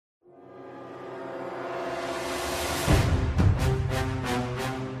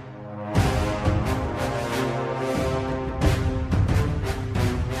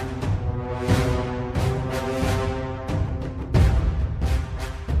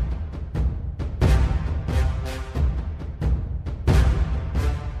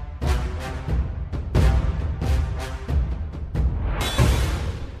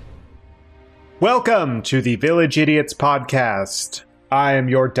Welcome to the Village Idiots podcast. I am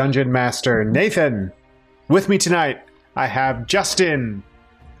your dungeon master, Nathan. With me tonight, I have Justin.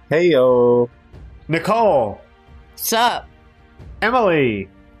 Heyo. Nicole. Sup? Emily.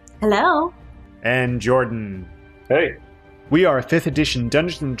 Hello. And Jordan. Hey. We are a 5th edition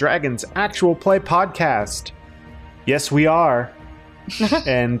Dungeons & Dragons actual play podcast. Yes, we are.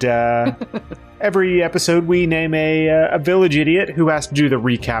 And every episode we name a village idiot who has to do the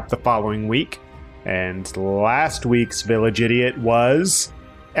recap the following week. And last week's village idiot was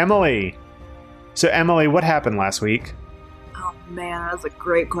Emily. So Emily, what happened last week? Oh man, that's a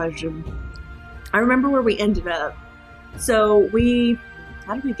great question. I remember where we ended up. So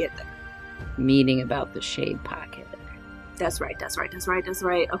how did we get there? Meeting about the Shade Pocket. That's right.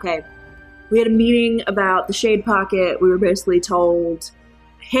 Okay. We had a meeting about the Shade Pocket. We were basically told,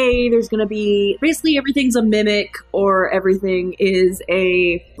 hey, there's going to be... Basically, everything's a mimic or everything is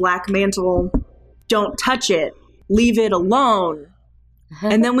a black mantle. Don't touch it. Leave it alone.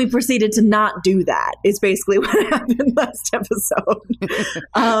 And then we proceeded to not do that. It's basically what happened last episode.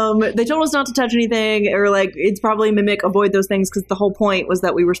 They told us not to touch anything, or like, it's probably a mimic, avoid those things, because the whole point was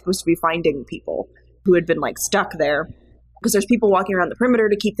that we were supposed to be finding people who had been like stuck there. Because there's people walking around the perimeter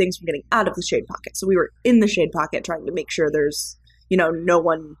to keep things from getting out of the Shade Pocket. So we were in the Shade Pocket trying to make sure there's, no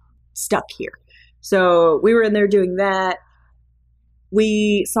one stuck here. So we were in there doing that.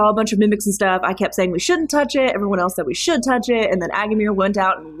 We saw a bunch of mimics and stuff. I kept saying we shouldn't touch it. Everyone else said we should touch it. And then Agamir went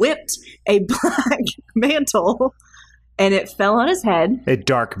out and whipped a black mantle. And it fell on his head. A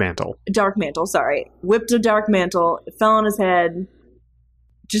dark mantle. Whipped a dark mantle. It fell on his head.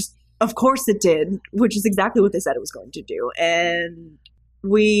 Just, of course it did. Which is exactly what they said it was going to do. And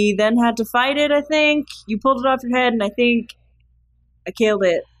we then had to fight it, I think. You pulled it off your head, and I think I killed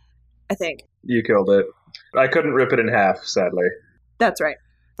it. I think. You killed it. I couldn't rip it in half, sadly. That's right.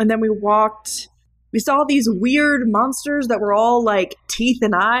 And then we saw these weird monsters that were all like teeth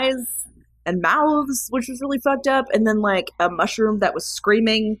and eyes and mouths, which was really fucked up. And then like a mushroom that was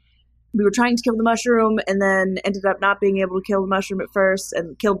screaming. We were trying to kill the mushroom and then ended up not being able to kill the mushroom at first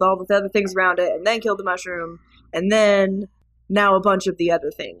and killed all the other things around it and then killed the mushroom. And then now a bunch of the other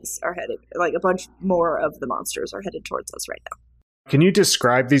things are headed, like a bunch more of the monsters are headed towards us right now. Can you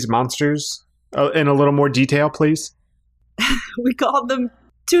describe these monsters in a little more detail, please? We called them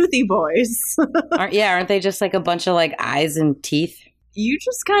Toothy Boys. Aren't they just like a bunch of like eyes and teeth? You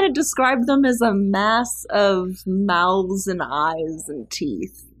just kind of described them as a mass of mouths and eyes and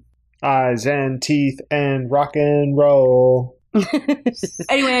teeth. Eyes and teeth and rock and roll.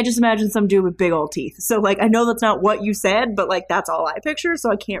 Anyway, I just imagined some dude with big old teeth. So like, I know that's not what you said, but like that's all I picture. So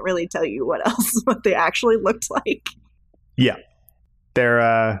I can't really tell you what they actually looked like. Yeah.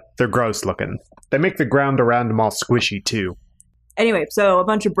 They're gross looking. They make the ground around them all squishy, too. Anyway, so a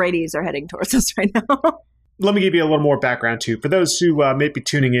bunch of Brady's are heading towards us right now. Let me give you a little more background, too. For those who may be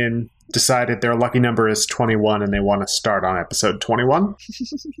tuning in, decided their lucky number is 21 and they want to start on episode 21.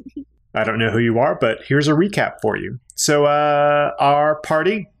 I don't know who you are, but here's a recap for you. So our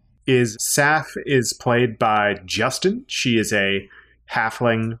party is Saph is played by Justin. She is a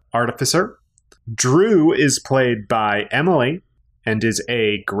halfling artificer. Drew is played by Emily and is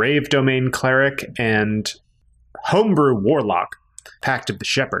a Grave Domain cleric and homebrew warlock, Pact of the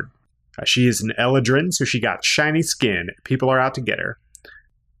Shepherd. She is an Eladrin, so she got shiny skin. People are out to get her.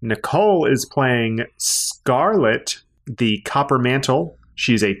 Nicole is playing Scarlet, the Copper Mantle.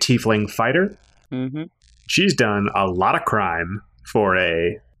 She's a tiefling fighter. Mm-hmm. She's done a lot of crime for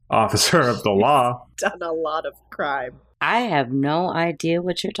a officer of the law. Done a lot of crime. I have no idea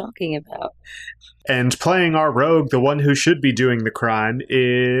what you're talking about. And playing our rogue, the one who should be doing the crime,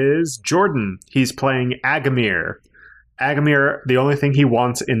 is Jordan. He's playing Agamir. Agamir, the only thing he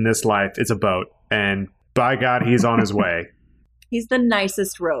wants in this life is a boat. And by God, he's on his way. He's the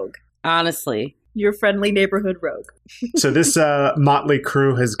nicest rogue. Honestly. Your friendly neighborhood rogue. So this motley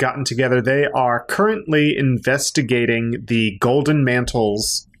crew has gotten together. They are currently investigating the golden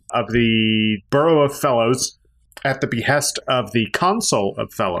mantles of the Borough of Fellows at the behest of the Consul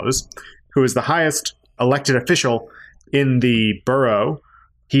of Fellows, who is the highest elected official in the borough.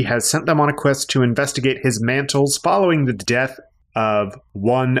 He has sent them on a quest to investigate his mantles following the death of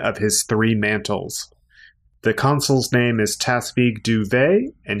one of his 3 mantles. The consul's name is Tasvig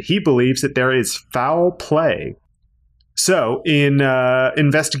Duvet, and he believes that there is foul play. So, in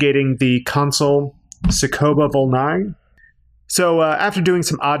investigating the consul, Sakoba Volnai, after doing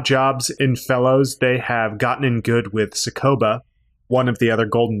some odd jobs in Fellows, they have gotten in good with Sakoba, one of the other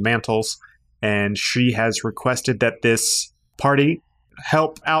golden mantles, and she has requested that this party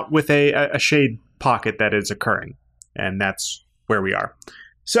help out with a shade pocket that is occurring. And that's where we are.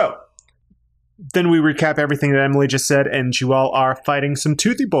 So, Then we recap everything that Emily just said, and you all are fighting some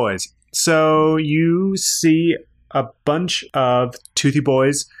toothy boys. So you see a bunch of toothy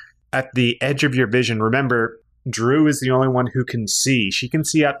boys at the edge of your vision. Remember, Drew is the only one who can see. She can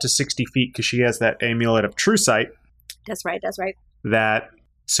see up to 60 feet because she has that amulet of true sight. That's right. That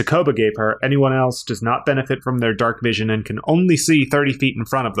Sokoba gave her. Anyone else does not benefit from their dark vision and can only see 30 feet in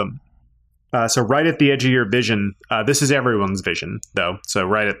front of them. So right at the edge of your vision, this is everyone's vision, though. So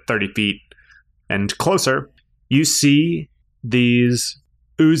right at 30 feet and closer, you see these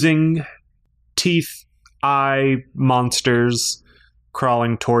oozing teeth eye monsters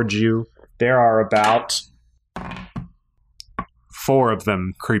crawling towards you. There are about 4 of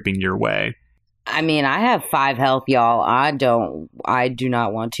them creeping your way. I mean, I have 5 health, y'all. I do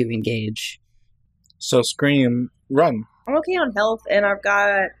not want to engage. So scream, run. I'm okay on health, and I've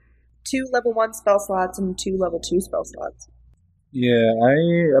got 2 level 1 spell slots and 2 level 2 spell slots. Yeah,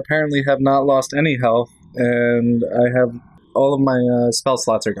 I apparently have not lost any health, and I have all of my spell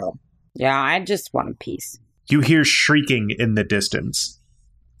slots are gone. Yeah, I just want a piece. You hear shrieking in the distance.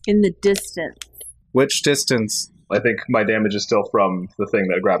 In the distance. Which distance? I think my damage is still from the thing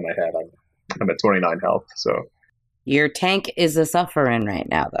that grabbed my head. I'm at 29 health, so... Your tank is a suffering right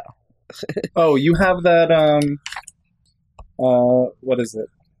now, though. Oh, you have that, what is it?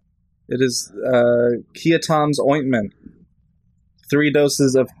 It is, Kiatom's ointment. 3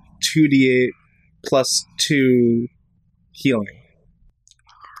 doses of 2d8 plus 2 healing.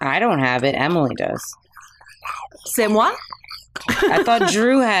 I don't have it. Emily does. C'est moi? I thought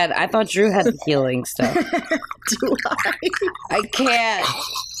Drew had the healing stuff. Do I? I can't.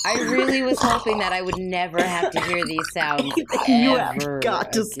 I really was hoping that I would never have to hear these sounds. You have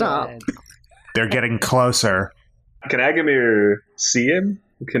got to stop. They're getting closer. Can Agamir see him?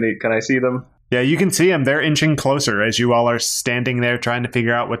 Can I see them? Yeah, you can see them. They're inching closer as you all are standing there trying to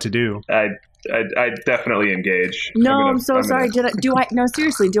figure out what to do. I definitely engage. No, I'm so sorry. No,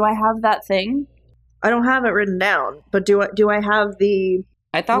 seriously, do I have that thing? I don't have it written down, but do I have the...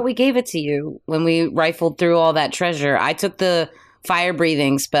 I thought we gave it to you when we rifled through all that treasure. I took the fire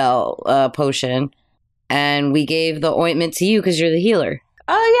breathing spell potion, and we gave the ointment to you because you're the healer.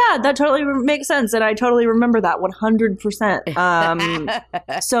 Oh, yeah, that totally makes sense, and I totally remember that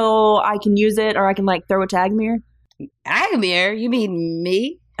 100%. So I can use it, or I can, throw it to Agamir? Agamir? You mean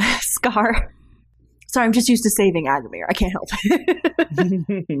me? Scar. Sorry, I'm just used to saving Agamir. I can't help it.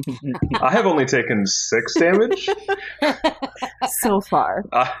 I have only taken 6 damage. So far.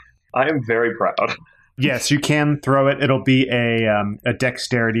 I am very proud. Yes, you can throw it. It'll be a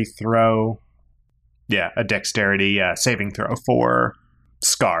dexterity throw. Yeah, a dexterity saving throw for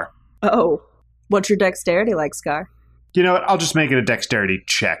Scar. Oh. What's your dexterity like, Scar? You know what? I'll just make it a dexterity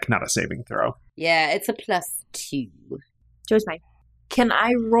check, not a saving throw. Yeah, it's a +2. Choice mine. Can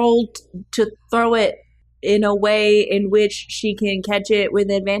I roll to throw it in a way in which she can catch it with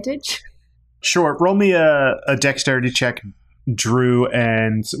advantage? Sure. Roll me a dexterity check, Drew,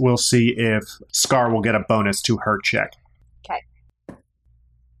 and we'll see if Scar will get a bonus to her check. Okay.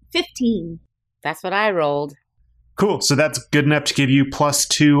 15. That's what I rolled. Cool. So that's good enough to give you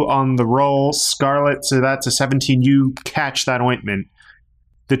 +2 on the roll. Scarlet, so that's a 17. You catch that ointment.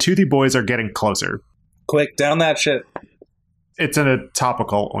 The toothy boys are getting closer. Quick, down that shit. It's a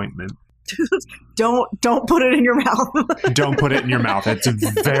topical ointment. Don't put it in your mouth. Don't put it in your mouth. It's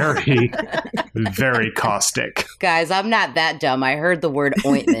very, very caustic. Guys, I'm not that dumb. I heard the word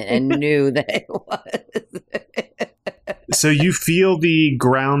ointment and knew that it was. So you feel the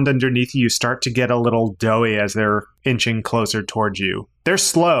ground underneath you start to get a little doughy as they're inching closer towards you. They're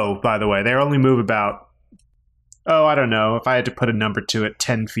slow, by the way. They only move about, I don't know, if I had to put a number to it,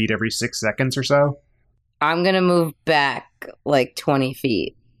 10 feet every 6 seconds or so. I'm going to move back 20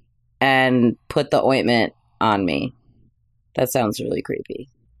 feet and put the ointment on me. That sounds really creepy.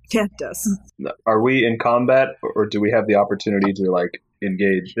 Yeah, it does. Are we in combat, or do we have the opportunity to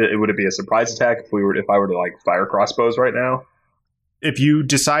engage? Would it be a surprise attack if I were to fire crossbows right now? If you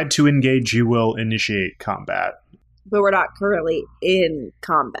decide to engage, you will initiate combat. But we're not currently in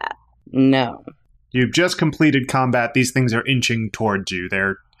combat. No. You've just completed combat. These things are inching towards you.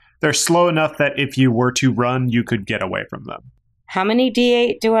 They're slow enough that if you were to run, you could get away from them. How many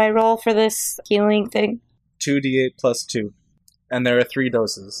D8 do I roll for this healing thing? 2d8 plus 2. And there are 3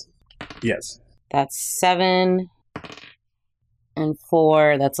 doses. Yes. That's 7 and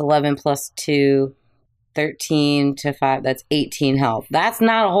 4. That's 11 plus 2. 13 to 5. That's 18 health. That's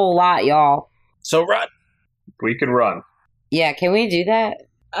not a whole lot, y'all. So run. We can run. Yeah, can we do that?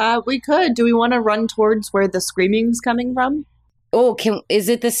 We could. Do we want to run towards where the screaming's coming from? Oh, is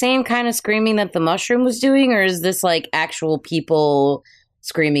it the same kind of screaming that the mushroom was doing, or is this actual people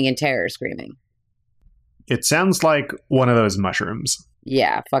screaming and terror screaming? It sounds like one of those mushrooms.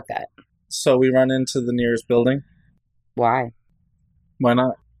 Yeah, fuck that. So we run into the nearest building. Why? Why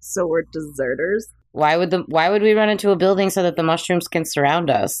not? So we're deserters? Why would we run into a building so that the mushrooms can surround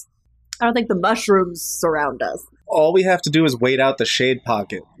us? I don't think the mushrooms surround us. All we have to do is wait out the shade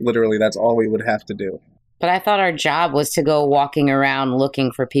pocket. Literally, that's all we would have to do. But I thought our job was to go walking around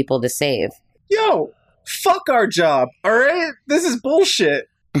looking for people to save. Yo, fuck our job, alright? This is bullshit.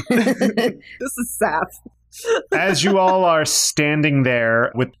 This is Saph. As you all are standing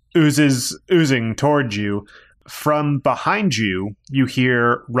there with oozes oozing towards you, from behind you, you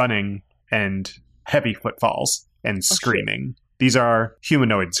hear running and heavy footfalls and screaming. These are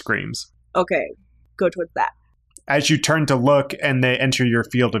humanoid screams. Okay, go towards that. As you turn to look and they enter your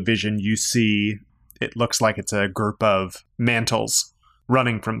field of vision, you see it looks like it's a group of mantles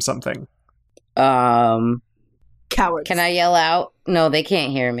running from something. Cowards. Can I yell out? No, they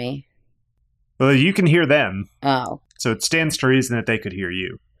can't hear me. Well, you can hear them. Oh. So it stands to reason that they could hear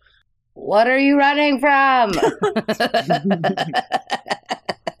you. What are you running from?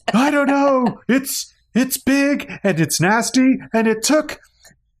 I don't know. It's big and it's nasty and it took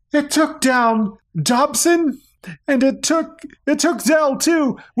down Dobson and it took Zell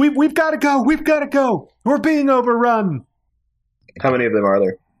too. We've got to go. We've got to go. We're being overrun. How many of them are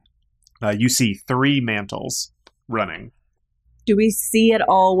there? You see 3 mantles running. Do we see at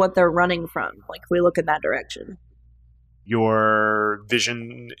all what they're running from? Like, if we look in that direction. Your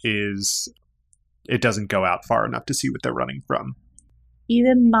vision it doesn't go out far enough to see what they're running from.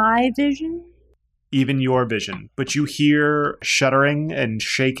 Even my vision? Even your vision. But you hear shuddering and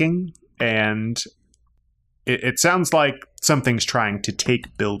shaking, and it sounds like something's trying to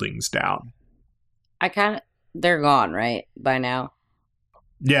take buildings down. They're gone, right? By now?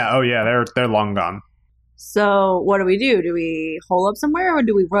 Yeah, oh yeah, they're long gone. So, what do? Do we hole up somewhere, or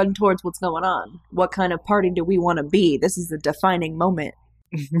do we run towards what's going on? What kind of party do we want to be? This is a defining moment.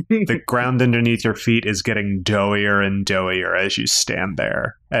 The ground underneath your feet is getting doughier and doughier as you stand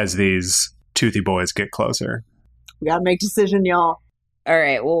there, as these toothy boys get closer. We gotta make a decision, y'all. All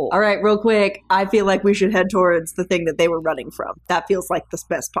right, well... All right, real quick. I feel like we should head towards the thing that they were running from. That feels like the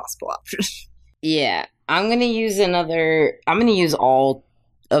best possible option. Yeah, I'm going to use all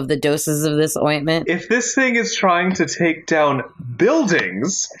of the doses of this ointment. If this thing is trying to take down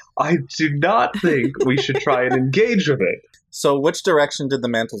buildings, I do not think we should try and engage with it. So which direction did the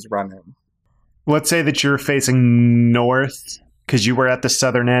mantles run in? Let's say that you're facing north, because you were at the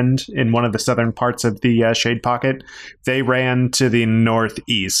southern end, in one of the southern parts of the shade pocket. They ran to the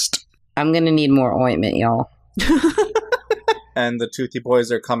northeast. I'm going to need more ointment, y'all. And the toothy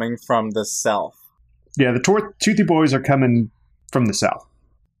boys are coming from the south. Yeah, the toothy boys are coming from the south.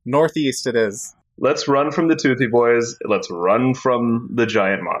 Northeast it is. Let's run from the toothy boys. Let's run from the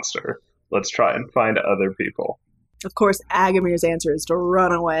giant monster. Let's try and find other people. Of course, Agamir's answer is to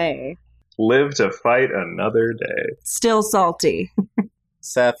run away. Live to fight another day. Still salty.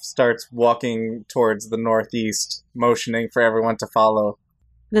 Saph starts walking towards the northeast, motioning for everyone to follow.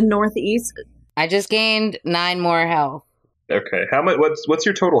 The northeast? I just gained 9 more health. Okay, how much? What's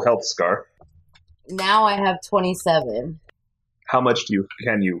your total health, Scar? Now I have 27. How much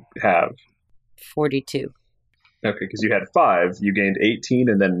can you have? 42. Okay, because you had 5, you gained 18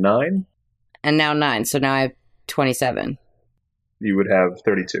 and then 9? And now 9, so now I have 27. You would have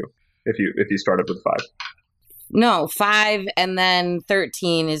 32 if you started with 5. No, 5 and then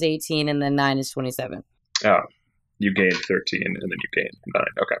 13 is 18 and then 9 is 27. Oh, you gained 13 and then you gained 9.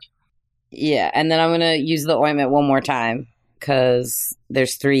 Okay. Yeah, and then I'm going to use the ointment one more time because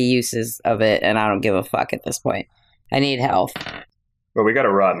there's 3 uses of it and I don't give a fuck at this point. I need health. Well, we gotta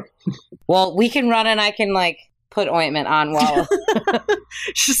run. Well, we can run and I can, put ointment on while...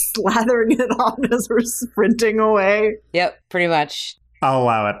 Just slathering it on as we're sprinting away. Yep, pretty much. I'll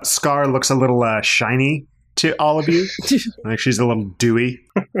allow it. Scar looks a little shiny to all of you. Like she's a little dewy.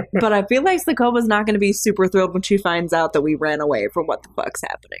 But I feel like Sakoba's not going to be super thrilled when she finds out that we ran away from what the fuck's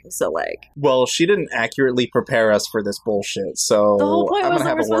happening. So, Well, she didn't accurately prepare us for this bullshit, so the whole point I'm was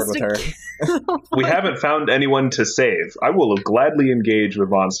going to have a word with her. We haven't found anyone to save. I will gladly engage with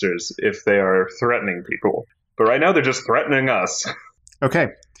monsters if they are threatening people. But right now, they're just threatening us. Okay.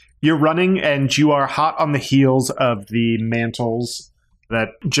 You're running and you are hot on the heels of the mantles that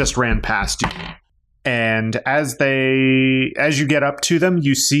just ran past you. And as you get up to them,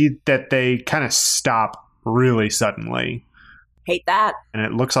 you see that they kind of stop really suddenly. Hate that. And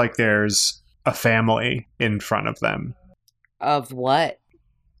it looks like there's a family in front of them. Of what?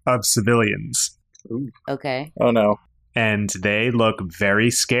 Of civilians. Ooh. Okay. Oh no. And they look very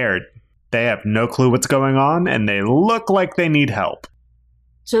scared. They have no clue what's going on, and they look like they need help.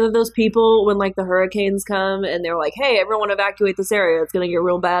 So that those people, when like the hurricanes come and they're like, hey, everyone evacuate this area, it's going to get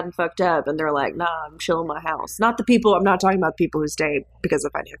real bad and fucked up. And they're like, nah, I'm chilling in my house. Not the people, I'm not talking about people who stay because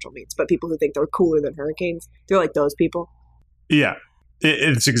of financial means, but people who think they're cooler than hurricanes. They're like those people. Yeah,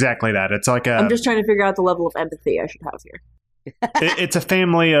 it's exactly that. It's like I'm just trying to figure out the level of empathy I should have here. It's a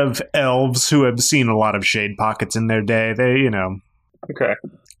family of elves who have seen a lot of shade pockets in their day. They, Okay.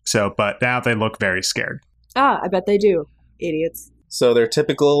 So, but now they look very scared. I bet they do. Idiots. So they're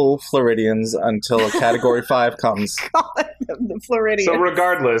typical Floridians until a Category 5 comes. The Floridians. So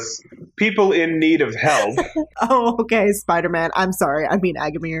regardless, people in need of help. Oh, okay, Spider-Man. I'm sorry. I mean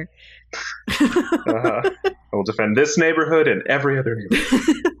Agamir. I will defend this neighborhood and every other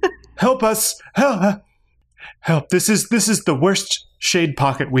neighborhood. Help us! Help! This is the worst shade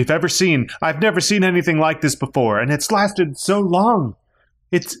pocket we've ever seen. I've never seen anything like this before, and it's lasted so long.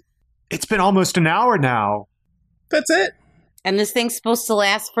 It's been almost an hour now. That's it. And this thing's supposed to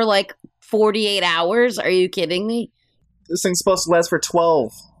last for like 48 hours? Are you kidding me? This thing's supposed to last for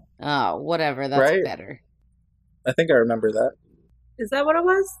 12. Oh, whatever. That's Right? better. I think I remember that. Is that what it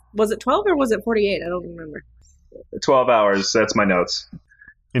was? Was it 12 or was it 48? I don't remember. 12 hours. That's my notes.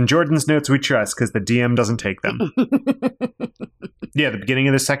 In Jordan's notes, we trust because the DM doesn't take them. Yeah, the beginning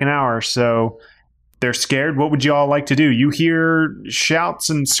of the second hour. So they're scared. What would you all like to do? You hear shouts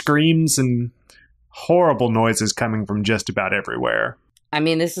and screams and horrible noises coming from just about everywhere. I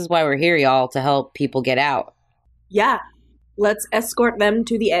mean, this is why we're here, y'all, to help people get out. Yeah. Let's escort them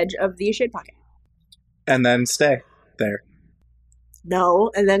to the edge of the shade pocket. And then stay there.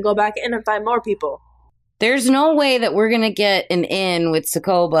 No, and then go back in and find more people. There's no way that we're going to get an in with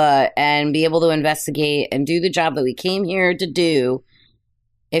Sokoba and be able to investigate and do the job that we came here to do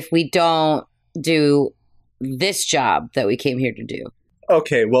if we don't do this job that we came here to do.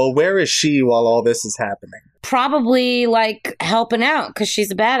 Okay, well, where is she while all this is happening? Probably, like, helping out because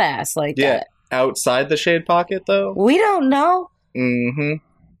she's a badass like that. Outside the shade pocket, though? We don't know. Mm-hmm.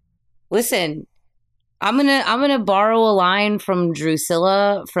 Listen, I'm gonna borrow a line from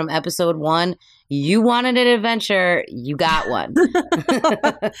Drusilla from episode 1. You wanted an adventure, you got one.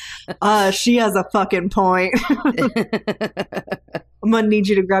 She has a fucking point. I'm gonna need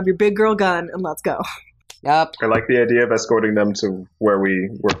you to grab your big girl gun and let's go. Yup. I like the idea of escorting them to where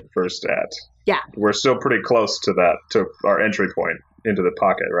we were first at. Yeah. We're still pretty close to that, to our entry point into the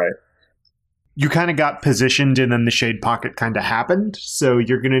pocket, right? You kind of got positioned and then the shade pocket kind of happened. So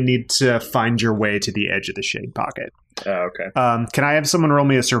you're going to need to find your way to the edge of the shade pocket. Okay. Can I have someone roll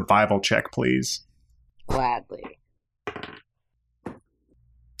me a survival check, please? Gladly.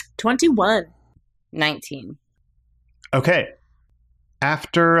 21. 19. Okay.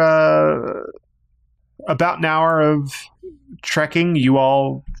 After about an hour of trekking, you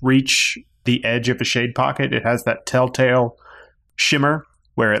all reach the edge of a shade pocket. It has that telltale shimmer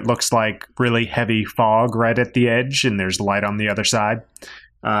where it looks like really heavy fog right at the edge, and there's light on the other side.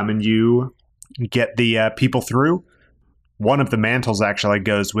 And you get the people through. One of the mantles actually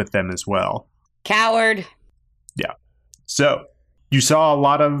goes with them as well. Coward. Yeah. So, you saw a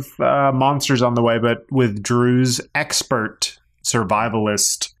lot of monsters on the way, but with Drew's expert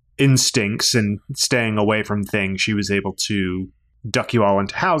survivalist instincts and staying away from things, she was able to duck you all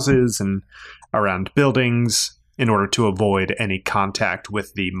into houses and around buildings in order to avoid any contact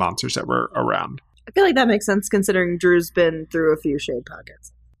with the monsters that were around. I feel like that makes sense considering Drew's been through a few shade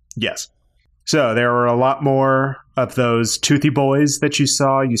pockets. Yes. So there were a lot more of those toothy boys that you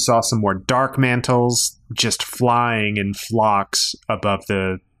saw. You saw some more dark mantles just flying in flocks above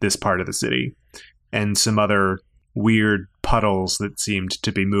this part of the city, and some other weird puddles that seemed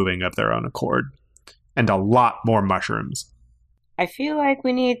to be moving of their own accord, and a lot more mushrooms. I feel like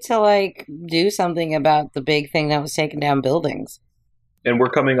we need to, like, do something about the big thing that was taking down buildings. And we're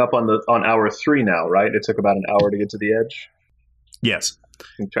coming up on hour 3 now, right? It took about an hour to get to the edge? Yes.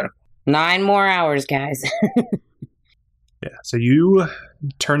 Okay. 9 more hours, guys. Yeah. So you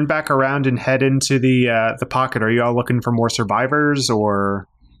turn back around and head into the pocket. Are you all looking for more survivors, or?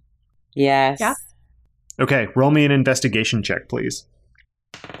 Yes. Yeah. Okay. Roll me an investigation check, please.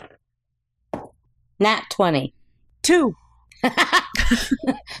 Nat 20. 2.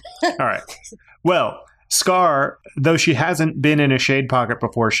 All right. Well, Scar, though she hasn't been in a shade pocket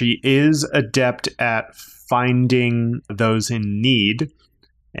before, she is adept at finding those in need.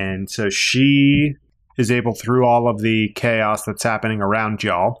 And so she is able, through all of the chaos that's happening around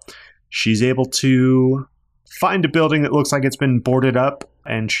y'all, she's able to find a building that looks like it's been boarded up,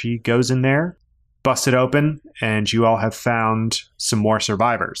 and she goes in there, busts it open, and you all have found some more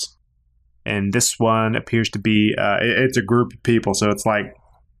survivors. And this one appears to be, it's a group of people, so it's like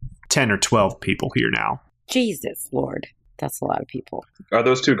 10 or 12 people here now. Jesus, Lord. That's a lot of people. Are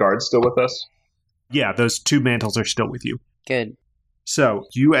those 2 guards still with us? Yeah, those 2 mantles are still with you. Good. So,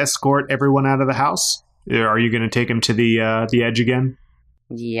 you escort everyone out of the house? Are you going to take them to the edge again?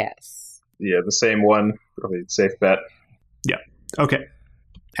 Yes. Yeah, the same one. Probably safe bet. Yeah. Okay.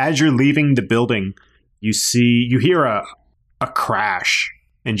 As you're leaving the building, you hear a crash,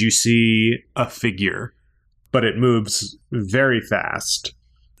 and you see a figure, but it moves very fast.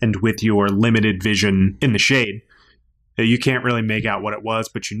 And with your limited vision in the shade, you can't really make out what it was,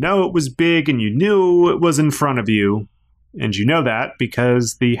 but you know it was big, and you knew it was in front of you. And you know that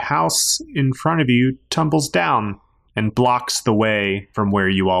because the house in front of you tumbles down and blocks the way from where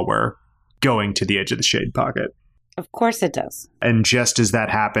you all were, going to the edge of the shade pocket. Of course it does. And just as that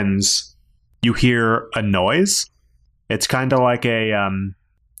happens, you hear a noise. It's kind of like a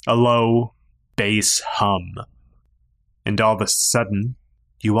low bass hum. And all of a sudden,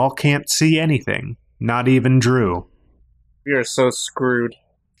 you all can't see anything. Not even Drew. We are so screwed.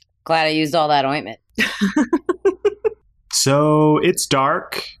 Glad I used all that ointment. So it's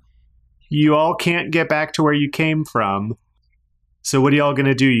dark. You all can't get back to where you came from. So what are y'all going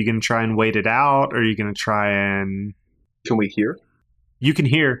to do? You going to try and wait it out? Or are you going to try and... Can we hear? You can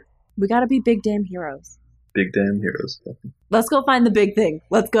hear. We gotta be big damn heroes. Big damn heroes. Let's go find the big thing.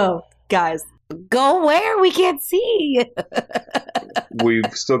 Let's go, guys. Go where? We can't see.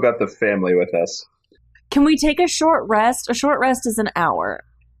 We've still got the family with us. Can we take a short rest? A short rest is an hour.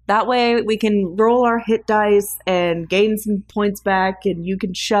 That way we can roll our hit dice and gain some points back, and you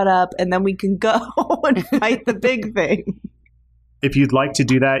can shut up, and then we can go and fight the big thing. If you'd like to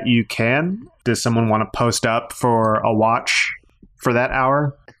do that, you can. Does someone want to post up for a watch for that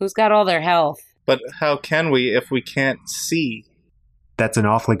hour? Who's got all their health? But how can we if we can't see? That's an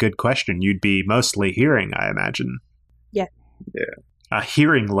awfully good question. You'd be mostly hearing, I imagine. Yeah. Yeah. A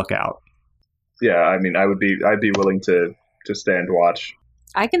hearing lookout. Yeah, I mean, I'd be willing to stand watch.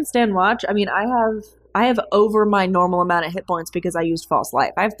 I can stand watch. I mean, I have over my normal amount of hit points because I used false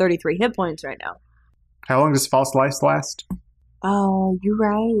life. I have 33 hit points right now. How long does false life last? Oh, you're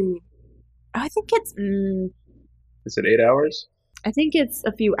right. I think it's Is it 8 hours? I think it's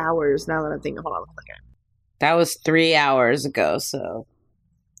a few hours now that I'm thinking. Hold on a second. That was 3 hours ago, so...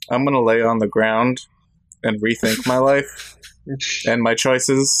 I'm going to lay on the ground and rethink my life and my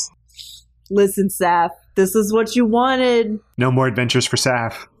choices. Listen, Saph, this is what you wanted. No more adventures for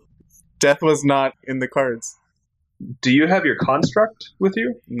Saph. Death was not in the cards. Do you have your construct with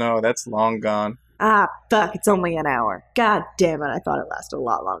you? No, that's long gone. Ah, fuck, it's only an hour. God damn it, I thought it lasted a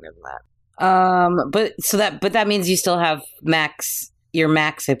lot longer than that. But that means you still have your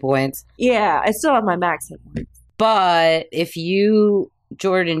max hit points. Yeah, I still have my max hit points. But if you,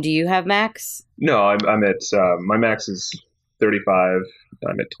 Jordan, do you have max? No, I'm at, my max is 35.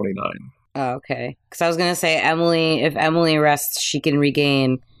 I'm at 29. Oh, okay. Because I was going to say, if Emily rests, she can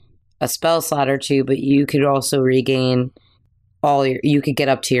regain a spell slot or 2, but you could also regain you could get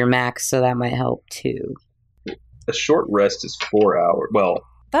up to your max, so that might help too. A short rest is 4 hours. Well,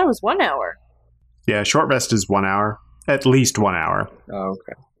 That was 1 hour. Yeah, short rest is 1 hour. At least 1 hour. oh,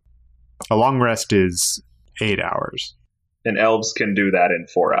 okay. A long rest is 8 hours. And elves can do that in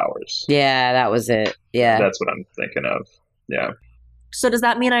 4 hours. Yeah, that was it. Yeah. That's what I'm thinking of. Yeah. So does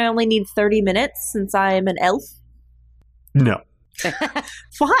that mean I only need 30 minutes since I'm an elf? No.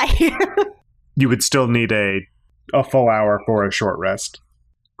 Why? You would still need a full hour for a short rest.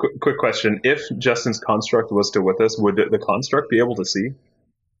 Quick question. If Justin's construct was still with us, would the construct be able to see?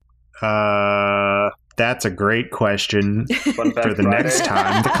 That's a great question Fun fact for the Friday. next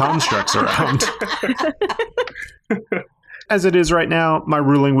time the construct's around. As it is right now, my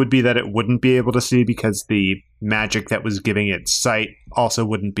ruling would be that it wouldn't be able to see because the magic that was giving it sight also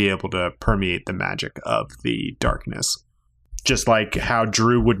wouldn't be able to permeate the magic of the darkness. Just like how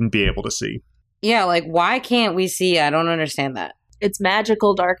Drew wouldn't be able to see. Yeah, like, why can't we see? I don't understand that. It's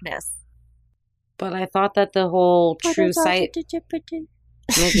magical darkness. But I thought that the whole true sight...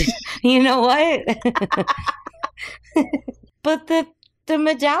 You know what? But the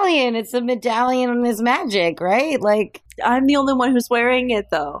medallion, it's the medallion and his magic, right? Like, I'm the only one who's wearing it,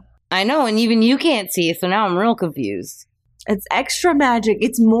 though. I know, and even you can't see, so now I'm real confused. It's extra magic.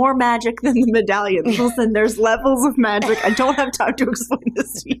 It's more magic than the medallion. Listen, there's levels of magic. I don't have time to explain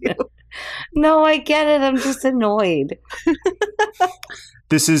this to you. No, I get it. I'm just annoyed.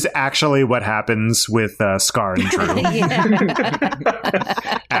 This is actually what happens with Scar and Drew.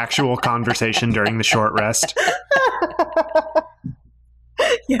 Yeah. Actual conversation during the short rest.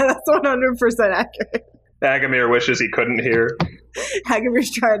 Yeah, that's 100% accurate. Agamir wishes he couldn't hear.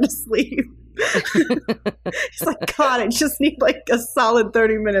 Hagamir's trying to sleep. He's like, God, I just need like a solid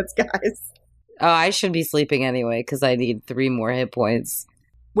 30 minutes, guys. Oh, I should be sleeping anyway because I need 3 more hit points.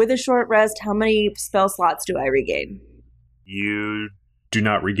 With a short rest, how many spell slots do I regain? You do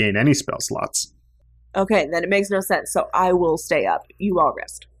not regain any spell slots. Okay, then it makes no sense. So I will stay up. You all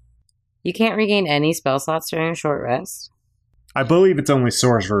rest. You can't regain any spell slots during a short rest? I believe it's only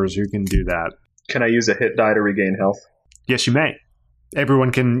sorcerers who can do that. Can I use a hit die to regain health? Yes, you may.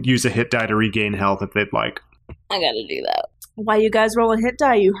 Everyone can use a hit die to regain health if they'd like. I gotta do that. Why you guys roll a hit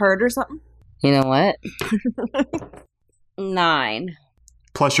die? You hurt or something? You know what? 9.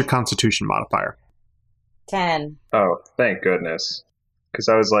 Plus your constitution modifier. 10. Oh, thank goodness. Because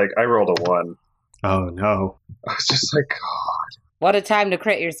I was like, I rolled a 1. Oh, no. I was just like, What a time to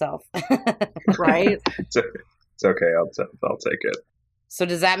crit yourself. Right? it's okay. I'll take it. So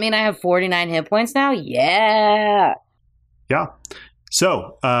does that mean I have 49 hit points now? Yeah. Yeah.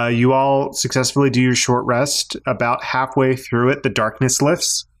 So, you all successfully do your short rest. About halfway through it, the darkness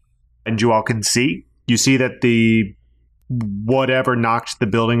lifts, and you all can see. You see that the whatever knocked the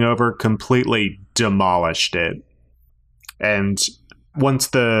building over completely demolished it. And once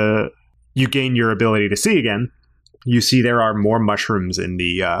you gain your ability to see again, you see there are more mushrooms in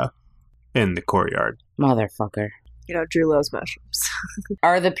the courtyard. Motherfucker. You know, Drew loves mushrooms.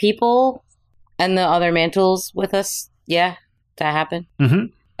 Are the people and the other mantles with us? Yeah? That happen? Mm-hmm.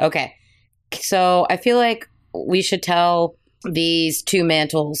 Okay. So I feel like we should tell these 2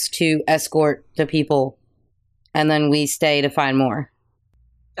 mantles to escort the people, and then we stay to find more.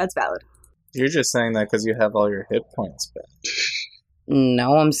 That's valid. You're just saying that because you have all your hit points back.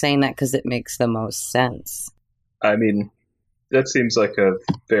 No, I'm saying that because it makes the most sense. I mean, that seems like a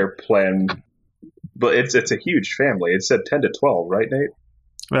fair plan. But it's a huge family. It said 10 to 12, right, Nate?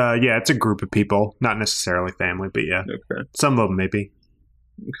 Yeah, it's a group of people. Not necessarily family, but yeah. Okay. Some of them maybe.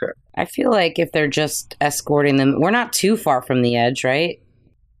 Okay. I feel like if they're just escorting them, we're not too far from the edge, right?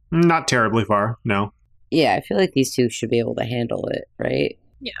 Not terribly far, no. Yeah, I feel like these 2 should be able to handle it, right?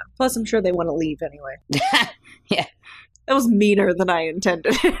 Yeah. Plus, I'm sure they want to leave anyway. Yeah. That was meaner than I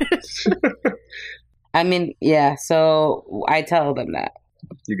intended. I mean, yeah, so I tell them that.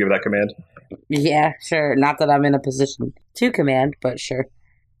 You give that command? Yeah, sure. Not that I'm in a position to command, but sure.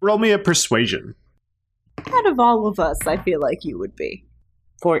 Roll me a persuasion. Out of all of us, I feel like you would be.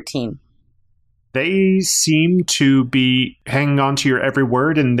 14. They seem to be hanging on to your every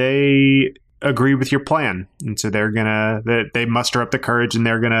word, and they agree with your plan. And so they muster up the courage, and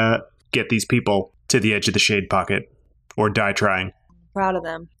they're gonna get these people to the edge of the shade pocket, or die trying. Proud of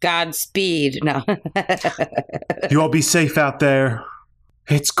them. Godspeed. No. You all be safe out there.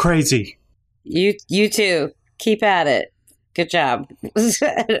 It's crazy. You too. Keep at it. Good job.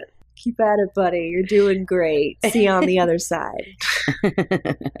 Keep at it, buddy. You're doing great. See you on the other side.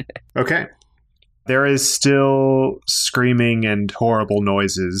 Okay. There is still screaming and horrible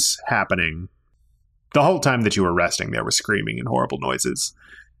noises happening. The whole time that you were resting, there was screaming and horrible noises.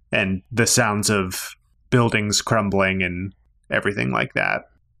 And the sounds of buildings crumbling and everything like that.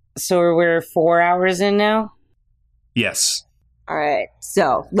 So we're 4 hours in now? Yes. All right.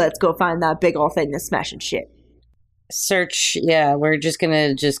 So let's go find that big old thing that's smashing shit. Search, yeah, we're just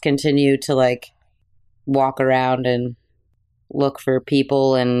gonna continue to walk around and look for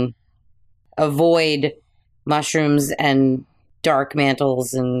people and avoid mushrooms and dark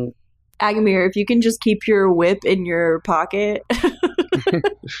mantles and Agamir, if you can just keep your whip in your pocket.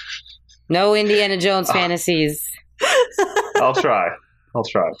 no Indiana Jones fantasies. I'll try.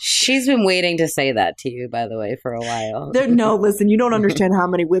 She's been waiting to say that to you, by the way, for a while. No, listen, you don't understand how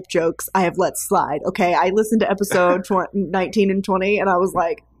many whip jokes I have let slide. Okay, I listened to episode 19 and 20, and I was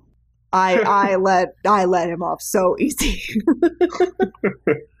like, I let him off so easy.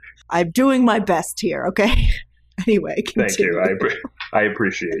 I'm doing my best here. Okay. Anyway, continue. Thank you. I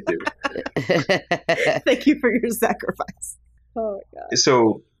appreciate you. Thank you for your sacrifice. Oh my god.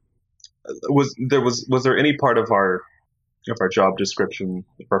 So, was there any part of our job description,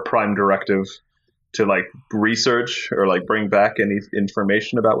 our prime directive, to research or bring back any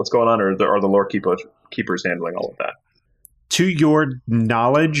information about what's going on, or are the lore keepers handling all of that? To your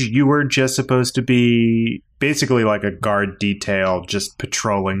knowledge, you were just supposed to be basically like a guard detail, just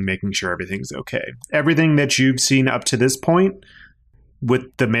patrolling, making sure everything's okay. Everything that you've seen up to this point,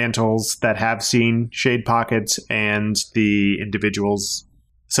 with the mantles that have seen shade pockets and the individuals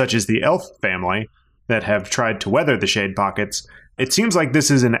such as the elf family that have tried to weather the shade pockets, it seems like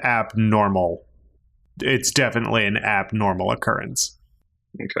this is it's definitely an abnormal occurrence.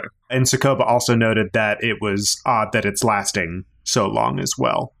 Okay. And Sokoba also noted that it was odd that it's lasting so long as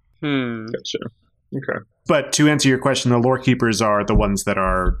well. Gotcha. Okay. But to answer your question, the lore keepers are the ones that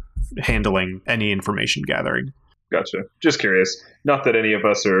are handling any information gathering. Gotcha. Just curious. Not that any of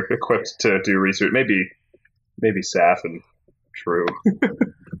us are equipped to do research. Maybe Saph and True.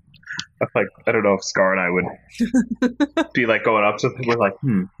 I don't know if Scar and I would be like going up to them. We're like,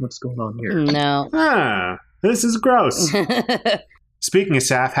 what's going on here? No. This is gross. Speaking of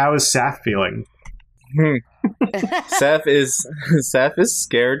Saph, how is Saph feeling? Saph is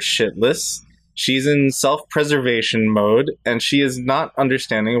scared shitless. She's in self-preservation mode, and she is not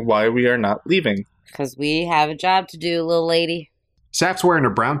understanding why we are not leaving. Because we have a job to do, little lady. Saph's wearing her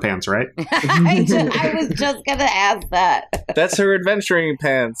brown pants, right? I was just going to ask that. That's her adventuring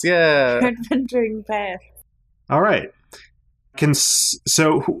pants, yeah. Adventuring pants. All right.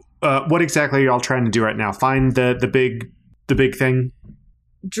 What exactly are y'all trying to do right now? Find the big thing?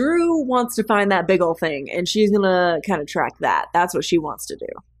 Drew wants to find that big old thing, and she's gonna kind of track that. That's what she wants to do.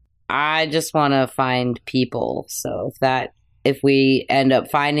 I just want to find people. So if we end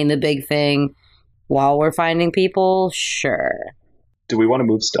up finding the big thing while we're finding people, sure. Do we want to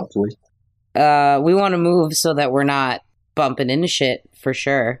move stealthily? We want to move so that we're not bumping into shit, for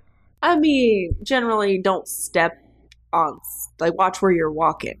sure. I mean, generally don't step on, watch where you're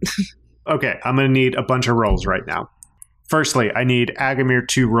walking. Okay, I'm going to need a bunch of rolls right now. Firstly, I need Agamir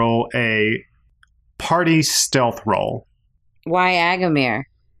to roll a party stealth roll. Why Agamir?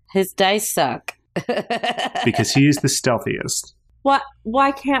 His dice suck. Because he's the stealthiest. What?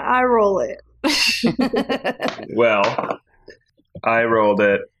 Why can't I roll it? Well, I rolled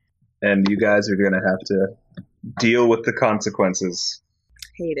it, and you guys are going to have to deal with the consequences.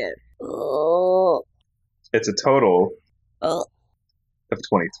 Hate it. Oh. It's a total Oh. of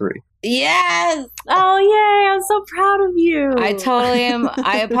 23. Yes! Oh, yay! I'm so proud of you. I totally am.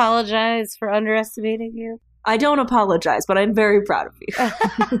 I apologize for underestimating you. I don't apologize, but I'm very proud of you.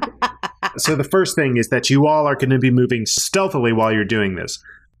 So the first thing is that you all are going to be moving stealthily while you're doing this.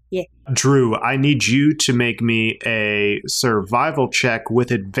 Yeah. Drew, I need you to make me a survival check with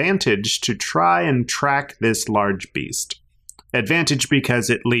advantage to try and track this large beast. Advantage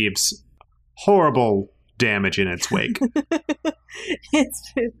because it leaves horrible damage in its wake.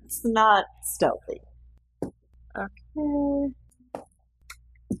 It's not stealthy. Okay.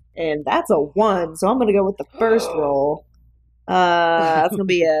 And that's a 1, so I'm going to go with the first roll. That's going to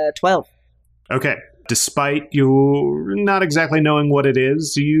be a 12. Okay. Despite you not exactly knowing what it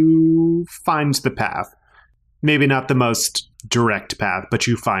is, you find the path. Maybe not the most direct path, but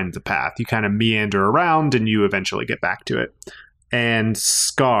you find the path. You kind of meander around and you eventually get back to it. And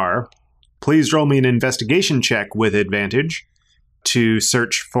Scar, please roll me an investigation check with advantage to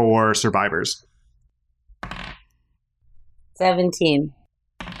search for survivors. 17.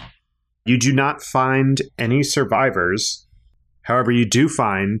 You do not find any survivors. However, you do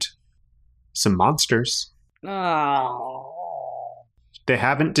find some monsters. Oh. They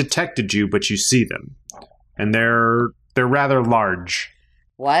haven't detected you, but you see them. And they're rather large.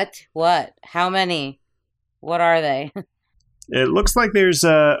 What? How many? What are they? It looks like there's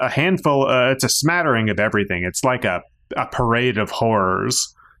a handful, it's a smattering of everything. It's like a parade of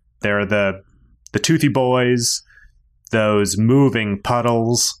horrors. There are the toothy boys, those moving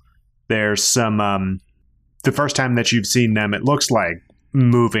puddles. There's some, the first time that you've seen them, it looks like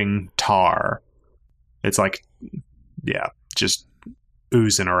moving tar. It's like, yeah, just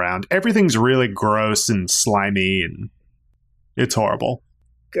oozing around. Everything's really gross and slimy, and it's horrible.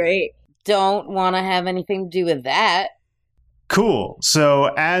 Great. Don't want to have anything to do with that. Cool.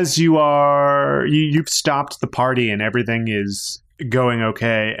 So as you've stopped the party and everything is going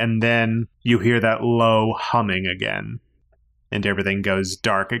okay, and then you hear that low humming again, and everything goes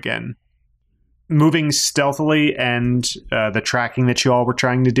dark again. Moving stealthily and the tracking that you all were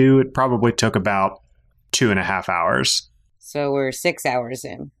trying to do, it probably took about 2.5 hours. So we're 6 hours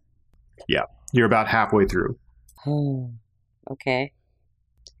in. Yeah, you're about halfway through. Oh, okay.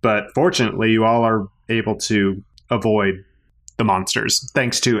 But fortunately, you all are able to avoid the monsters,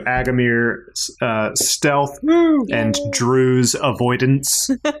 thanks to Agamir's stealth and Drew's avoidance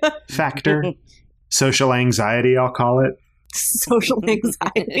factor. Social anxiety, I'll call it. Social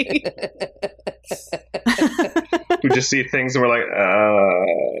anxiety. We just see things and we're like,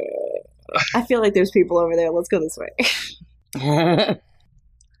 I feel like there's people over there. Let's go this way.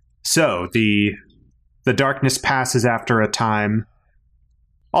 So, the darkness passes after a time.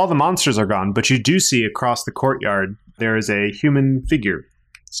 All the monsters are gone, but you do see across the courtyard there is a human figure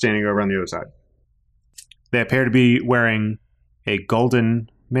standing over on the other side. They appear to be wearing a golden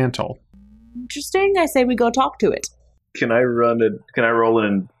mantle. Interesting. I say we go talk to it. Can I roll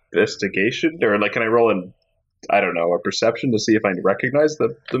an investigation? Or can I roll a perception to see if I recognize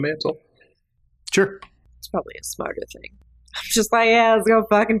the mantle? Sure. It's probably a smarter thing. I'm just like, yeah, let's go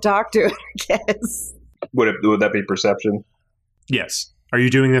fucking talk to it, I guess. Would that be perception? Yes. Are you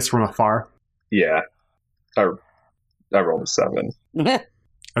doing this from afar? Yeah. I rolled a 7.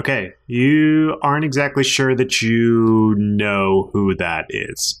 Okay. You aren't exactly sure that you know who that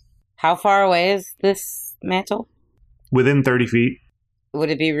is. How far away is this mantle? Within 30 feet. Would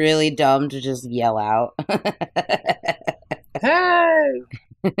it be really dumb to just yell out? Hey!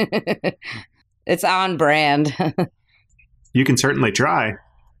 It's on brand. You can certainly try.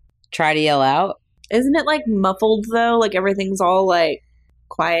 Try to yell out. Isn't it like muffled though? Like everything's all like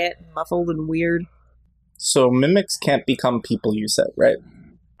quiet and muffled and weird. So mimics can't become people, you said, right?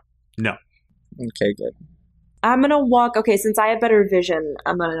 No. Okay, good. I'm gonna walk. Okay, since I have better vision,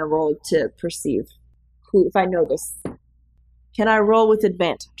 I'm gonna roll to perceive who. If I know this, can I roll with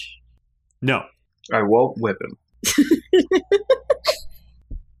advantage? No. I won't whip him.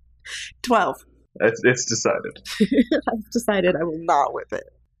 12. It's decided. I've decided I will not whip it.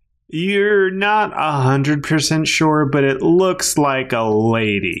 You're not 100% sure, but it looks like a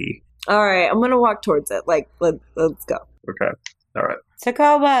lady. All right, I'm gonna walk towards it. Like, let's go. Okay. All right.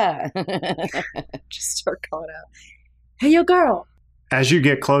 Tacoba! Just start calling out, "Hey, yo, girl!" As you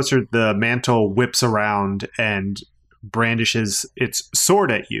get closer, the mantle whips around and brandishes its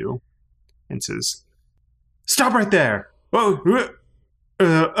sword at you and says, "Stop right there!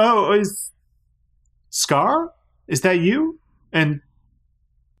 Is Scar? Is that you? And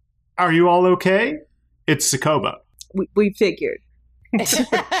are you all okay?" It's Sakoba. We figured.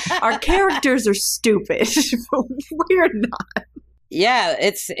 Our characters are stupid, but we're not. Yeah,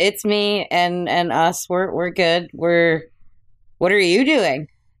 it's me and us. We're good. What are you doing?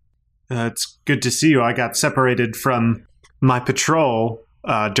 It's good to see you. I got separated from my patrol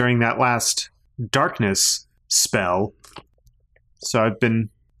during that last darkness spell. So I've been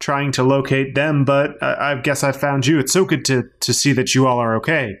trying to locate them, but I guess I found you. It's so good to see that you all are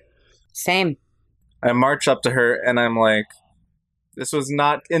okay. Same. I march up to her and I'm like, this was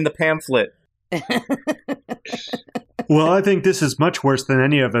not in the pamphlet. Well, I think this is much worse than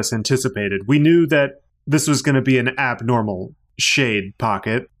any of us anticipated. We knew that this was going to be an abnormal shade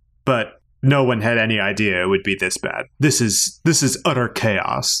pocket, but no one had any idea it would be this bad. This is utter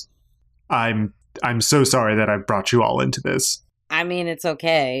chaos. I'm so sorry that I brought you all into this. I mean, it's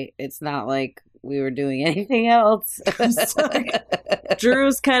okay. It's not like we were doing anything else.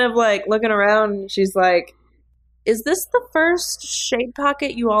 Drew's kind of like looking around. And she's like, "Is this the first shade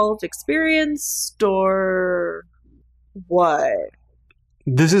pocket you all have experienced, or what?"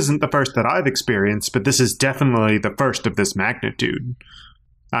 This isn't the first that I've experienced, but this is definitely the first of this magnitude.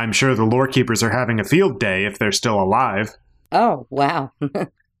 I'm sure the lore keepers are having a field day if they're still alive. Oh, wow.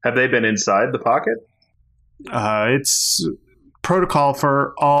 Have they been inside the pocket? It's protocol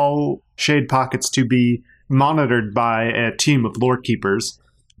for all shade pockets to be monitored by a team of lore keepers.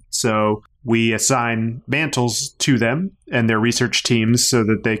 So we assign mantles to them and their research teams so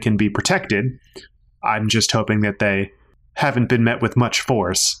that they can be protected. I'm just hoping that they haven't been met with much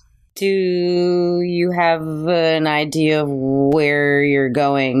force. Do you have an idea of where you're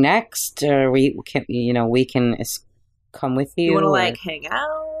going next? Or we can come with you? You want to or- like hang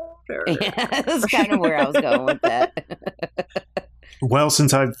out? Or... Yeah, that's kind of where I was going with that. Well,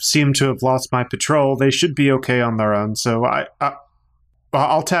 since I seem to have lost my patrol, they should be okay on their own, so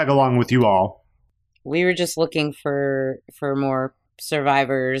I'll tag along with you all. We were just looking for more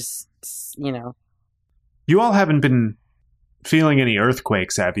survivors, You all haven't been feeling any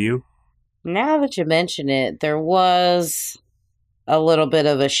earthquakes, have you? Now that you mention it, there was a little bit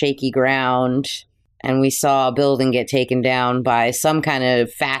of a shaky ground, and we saw a building get taken down by some kind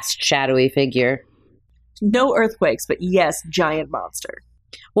of fast, shadowy figure. No earthquakes, but yes, giant monster.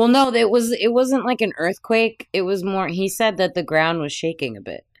 Well, no, it wasn't like an earthquake. It was more, he said that the ground was shaking a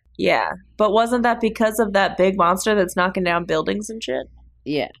bit. Yeah, but wasn't that because of that big monster that's knocking down buildings and shit?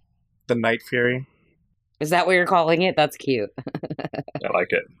 Yeah. The Night Fury. Is that what you're calling it? That's cute. I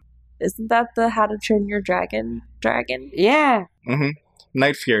like it. Isn't that the How to Train Your Dragon? Yeah. Mm-hmm.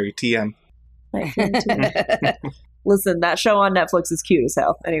 Night Fury, TM. Like, listen, that show on Netflix is cute as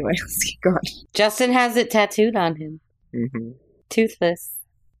hell. Anyway, let's keep going. Justin has it tattooed on him. Mm-hmm. Toothless.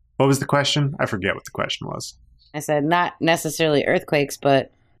 What was the question? I forget what the question was. I said not necessarily earthquakes,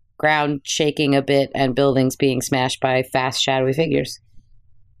 but ground shaking a bit and buildings being smashed by fast, shadowy figures.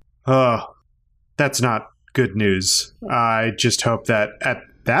 Oh, that's not good news. I just hope that at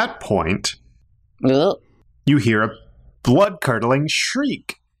that point, Ugh. you hear a blood-curdling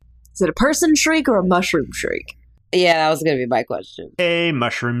shriek. Is it a person shriek or a mushroom shriek? Yeah, that was going to be my question. A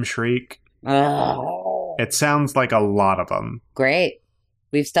mushroom shriek. Oh, It sounds like a lot of them. great.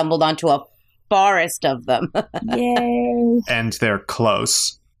 We've stumbled onto a forest of them. Yay. And they're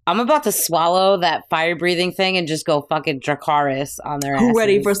close. I'm about to swallow that fire-breathing thing and just go fucking Dracarys on their asses.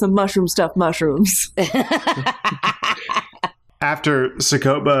 Ready for some mushroom stuffed mushrooms. After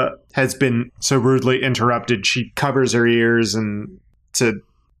Sokoba has been so rudely interrupted, she covers her ears and to,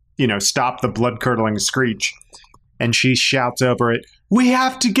 stop the blood-curdling screech. And she shouts over it, "We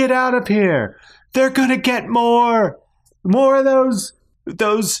have to get out of here! They're gonna get more! More of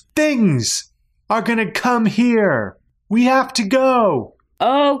those things are gonna come here! We have to go!"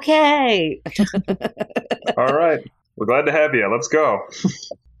 Okay. All right. We're glad to have you. Let's go.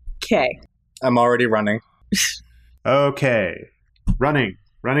 Okay. I'm already running. Okay. Running.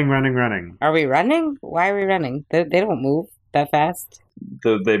 Are we running? Why are we running? They don't move that fast.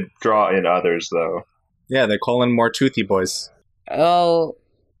 They draw in others, though. Yeah, they call in more toothy boys. Oh,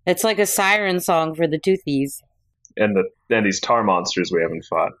 it's like a siren song for the toothies. And these tar monsters we haven't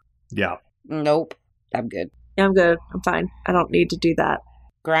fought. Yeah. Nope. I'm good. Yeah, I'm good. I'm fine. I don't need to do that.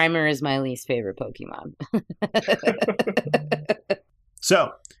 Grimer is my least favorite Pokemon.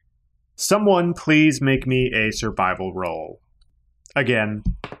 So, someone please make me a survival roll. Again.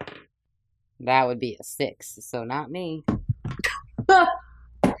 That would be a 6, so not me.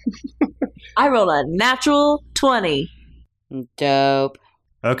 I rolled a natural 20. Dope.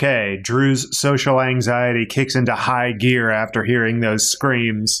 Okay, Drew's social anxiety kicks into high gear after hearing those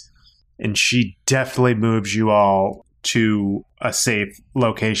screams, and she definitely moves you all to a safe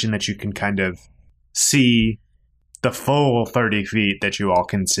location that you can kind of see the full 30 feet that you all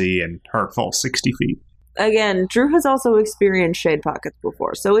can see and her full 60 feet. Again, Drew has also experienced shade pockets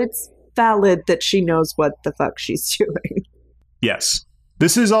before, so it's valid that she knows what the fuck she's doing. Yes.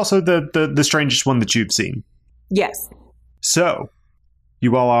 This is also the strangest one that you've seen. Yes. So,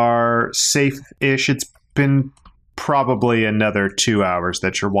 you all are safe-ish. It's been probably another 2 hours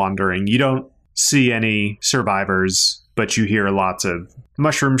that you're wandering. You don't see any survivors, but you hear lots of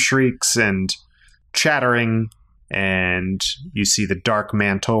mushroom shrieks and chattering, and you see the dark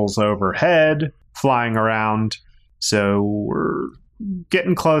mantles overhead flying around. So we're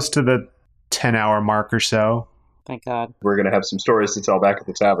getting close to the 10-hour mark or so. Thank God. We're going to have some stories to tell back at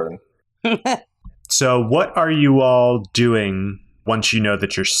the tavern. So what are you all doing once you know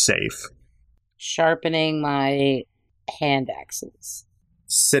that you're safe? Sharpening my hand axes.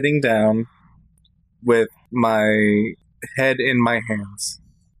 Sitting down with my head in my hands.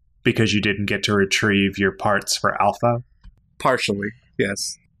 Because you didn't get to retrieve your parts for Alpha? Partially,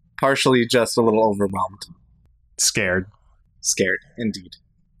 yes. Partially just a little overwhelmed. Scared. Scared, indeed.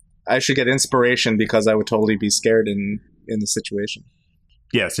 I should get inspiration because I would totally be scared in the situation.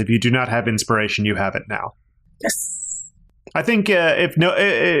 Yes, if you do not have inspiration, you have it now. Yes. I think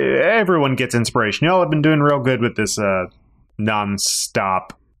everyone gets inspiration. Y'all have been doing real good with this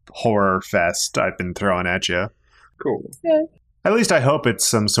non-stop horror fest I've been throwing at you. Cool. Yeah. At least I hope it's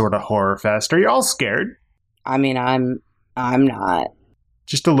some sort of horror fest. Are you all scared? I mean, I'm not.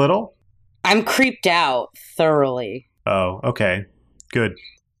 Just a little? I'm creeped out thoroughly. Oh, okay. Good.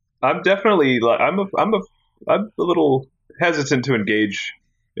 I'm definitely I'm a little hesitant to engage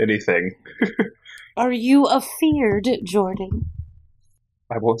anything. Are you afeared, Jordan?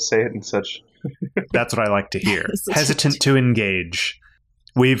 I won't say it in such. That's what I like to hear. Hesitant to engage.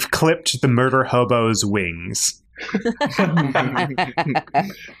 We've clipped the murder hobo's wings.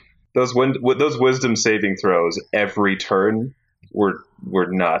 Those wisdom saving throws every turn were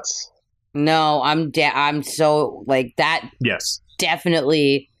nuts. No, I'm so like that. Yes.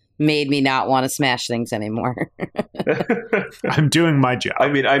 Definitely made me not want to smash things anymore. I'm doing my job. I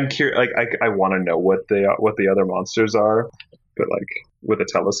mean, I'm curious. Like, I want to know what the other monsters are, but like with a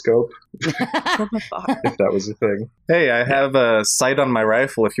telescope, if that was a thing. Hey, I have a sight on my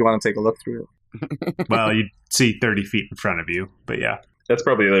rifle if you want to take a look through it. Well, you see 30 feet in front of you, but yeah. That's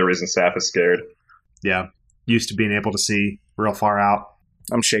probably the other reason Saph is scared. Yeah. Used to being able to see real far out.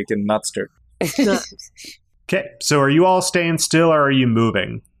 I'm shaking, not stirred. Okay, so are you all staying still or are you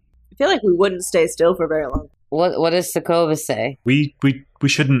moving? I feel like we wouldn't stay still for very long. What does Sokoba say? We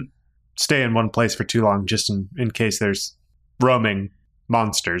shouldn't stay in one place for too long, just in case there's roaming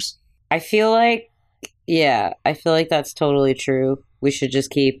monsters. I feel like that's totally true. We should just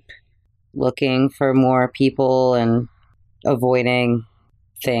keep looking for more people and avoiding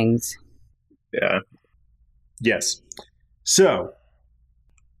things. Yeah. Yes. So,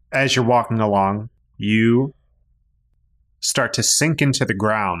 as you're walking along, you start to sink into the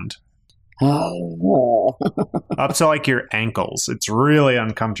ground. Oh. Up to like your ankles. It's really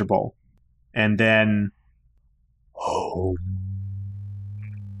uncomfortable. And then... Oh.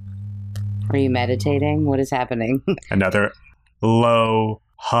 Are you meditating? What is happening? Another low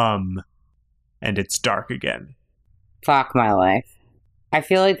hum. And it's dark again. Fuck my life. I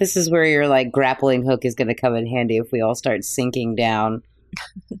feel like this is where your like grappling hook is going to come in handy if we all start sinking down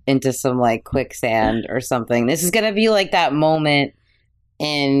into some like quicksand or something. This is going to be like that moment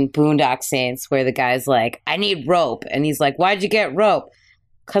in Boondock Saints where the guy's like, I need rope. And he's like, why'd you get rope?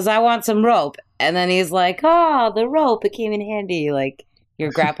 Because I want some rope. And then he's like, oh, the rope, it came in handy. Like,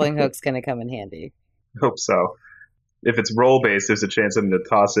 your grappling hook's going to come in handy. Hope so. If it's roll-based, there's a chance I'm going to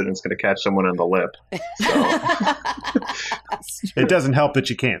toss it and it's going to catch someone in the lip. So. It doesn't help that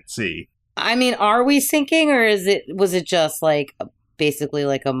you can't see. I mean, are we sinking or was it just like basically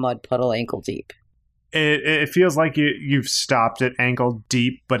like a mud puddle ankle deep? It feels like you've stopped at ankle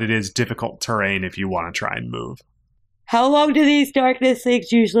deep, but it is difficult terrain if you want to try and move. How long do these darkness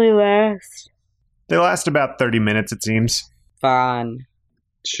sinks usually last? They last about 30 minutes, it seems. Fun.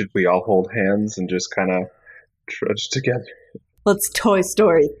 Should we all hold hands and just kind of trudge together? Let's Toy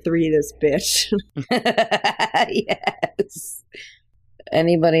Story 3 this bitch. Yes.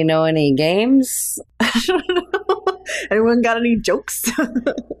 Anybody know any games? I don't know. Anyone got any jokes?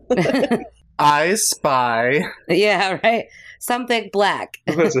 I spy. Yeah, right. Something black.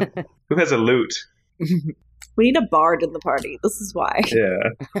 Who has a lute? We need a bard in the party. This is why. Yeah.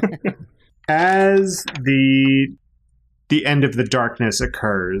 As the end of the darkness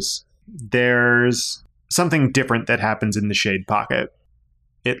occurs, there's something different that happens in the shade pocket.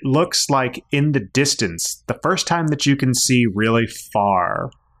 It looks like in the distance, the first time that you can see really far,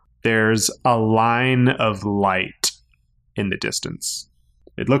 there's a line of light in the distance.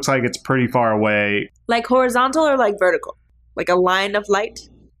 It looks like it's pretty far away. Like horizontal or like vertical? Like a line of light?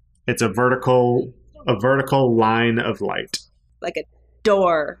 It's a vertical line of light. Like a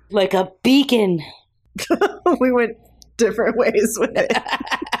door. Like a beacon. We went different ways with it.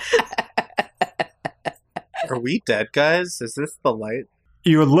 Are we dead, guys? Is this the light?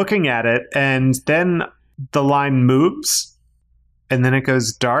 You're looking at it, and then the line moves, and then it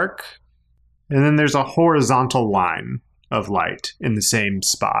goes dark, and then there's a horizontal line of light in the same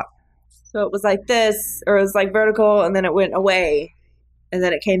spot. So it was like this, or it was like vertical, and then it went away, and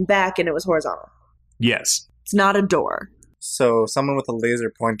then it came back, and it was horizontal. Yes. It's not a door. So someone with a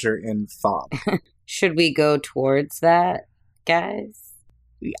laser pointer in fob. Should we go towards that, guys?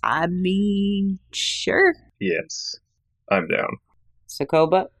 I mean, sure. Yes. I'm down.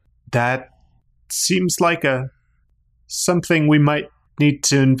 Sokoba? That seems like something we might need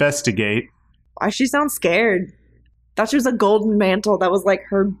to investigate. Why she sounds scared? Thought she was a golden mantle. That was like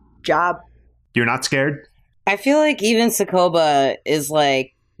her job. You're not scared? I feel like even Sokoba is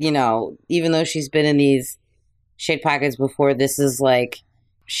like, you know, even though she's been in these shade pockets before, this is like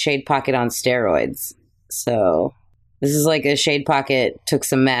shade pocket on steroids. So this is like a shade pocket took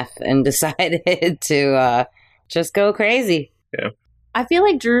some meth and decided to just go crazy. Yeah. I feel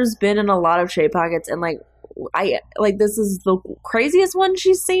like Drew's been in a lot of shade pockets, and this is the craziest one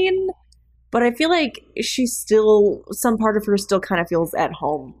she's seen. But I feel like some part of her still kind of feels at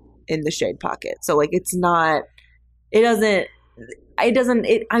home in the shade pocket. So like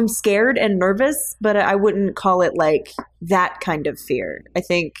I'm scared and nervous, but I wouldn't call it like that kind of fear. I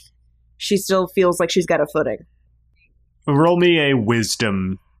think she still feels like she's got a footing. Roll me a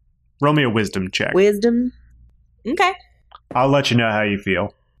wisdom check. Wisdom? Okay. I'll let you know how you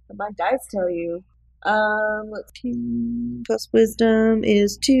feel. My dice tell you. 2 plus wisdom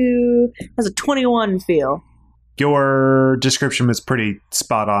is 2. Has a 21 feel. Your description was pretty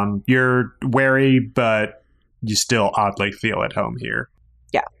spot on. You're wary, but you still oddly feel at home here.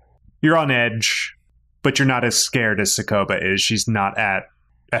 Yeah. You're on edge, but you're not as scared as Sokoba is. She's not at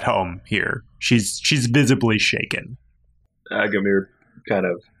home here. She's visibly shaken. Agamir kind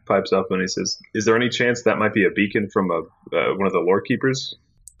of pipes up and he says, "Is there any chance that might be a beacon from one of the lore keepers?"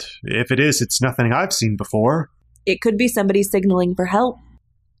 If it is, it's nothing I've seen before. It could be somebody signaling for help.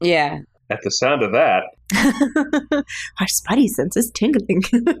 Yeah. At the sound of that, our spidey sense is tingling.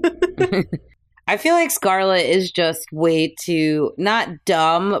 I feel like Scarlet is just way too, not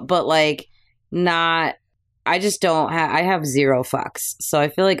dumb, but like not, I just don't have, I have zero fucks. So I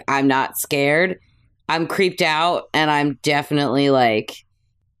feel like I'm not scared. I'm creeped out and I'm definitely like,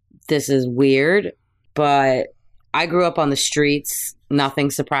 this is weird, but I grew up on the streets.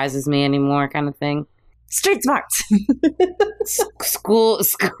 Nothing surprises me anymore kind of thing. Street smarts. School of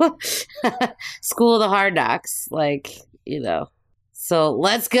the hard knocks. Like, you know. So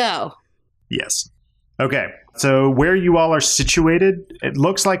let's go. Yes. Okay. So where you all are situated, it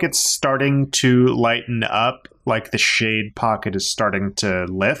looks like it's starting to lighten up, like the shade pocket is starting to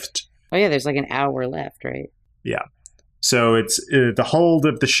lift. Oh yeah, there's like an hour left, right? Yeah. So it's the hold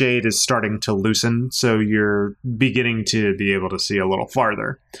of the shade is starting to loosen, so you're beginning to be able to see a little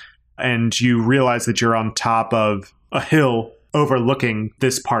farther. And you realize that you're on top of a hill overlooking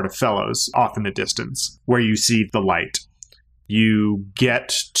this part of Fellows off in the distance, where you see the light. You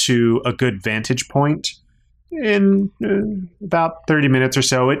get to a good vantage point in about 30 minutes or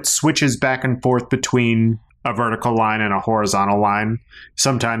so. It switches back and forth between a vertical line and a horizontal line.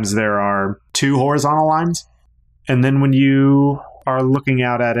 Sometimes there are 2 horizontal lines. And then when you are looking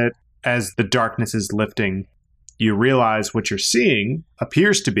out at it as the darkness is lifting, you realize what you're seeing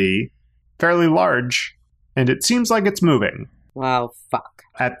appears to be fairly large, and it seems like it's moving. Wow, fuck.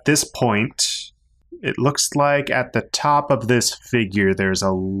 At this point, it looks like at the top of this figure there's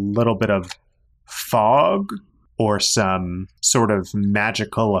a little bit of fog or some sort of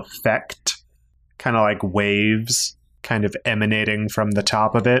magical effect, kind of like waves kind of emanating from the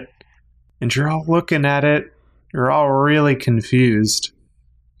top of it. And you're all looking at it. You're all really confused.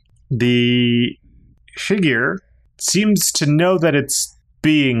 The figure seems to know that it's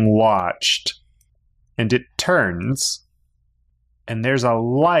being watched, and it turns, and there's a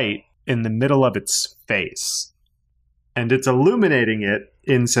light in the middle of its face, and it's illuminating it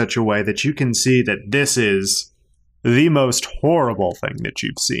in such a way that you can see that this is the most horrible thing that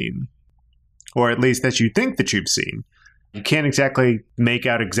you've seen, or at least that you think that you've seen. You can't exactly make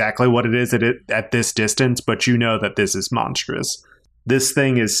out exactly what it is at this distance, but you know that this is monstrous. This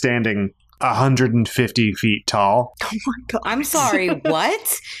thing is standing 150 feet tall. Oh my god. I'm sorry,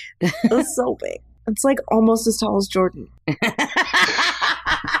 what? That's so big. It's like almost as tall as Jordan.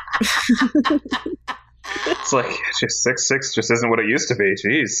 It's like just 6'6" just isn't what it used to be.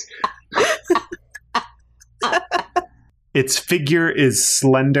 Jeez. Its figure is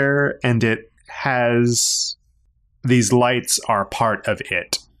slender, and it has... these lights are part of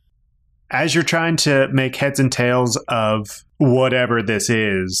it. As you're trying to make heads and tails of whatever this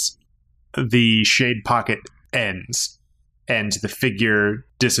is, the shade pocket ends, and the figure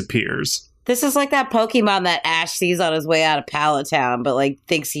disappears. This is like that Pokemon that Ash sees on his way out of Pallet Town, but like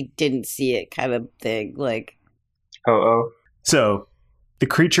thinks he didn't see it kind of thing. Like, So, the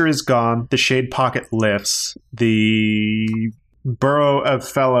creature is gone, the shade pocket lifts, the burrow of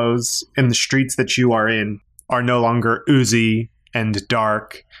fellows in the streets that you are in are no longer oozy and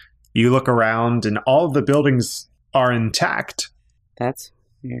dark. You look around and all of the buildings are intact. that's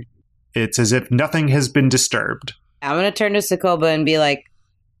weird. It's as if nothing has been disturbed. I'm going to turn to Sokoba and be like,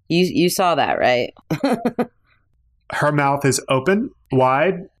 you saw that, right? Her mouth is open,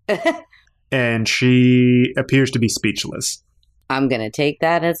 wide, and she appears to be speechless. I'm going to take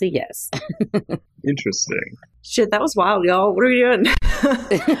that as a yes. Interesting. Shit, that was wild, y'all. What are we doing?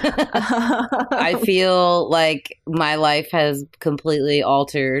 I feel like my life has completely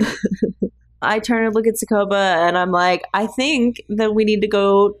altered. I turn and look at Sokoba and I'm like, I think that we need to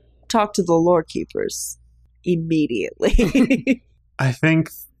go talk to the lore keepers immediately. I think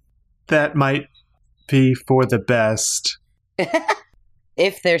that might be for the best.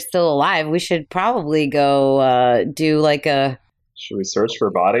 If they're still alive, we should probably go do like a... Should we search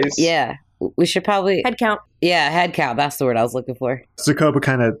for bodies? Yeah, we should probably... Head count. Yeah, head count. That's the word I was looking for. Sokoba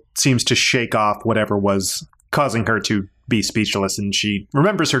kind of seems to shake off whatever was causing her to be speechless, and she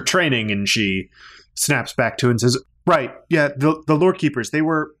remembers her training, and she snaps back to it and says, right, yeah, the lore keepers, they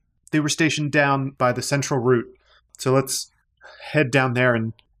were stationed down by the central route, so let's head down there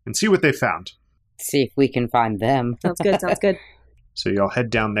and see what they found. See if we can find them. Sounds good, sounds good. So y'all head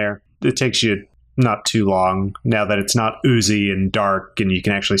down there. It takes you not too long, now that it's not oozy and dark, and you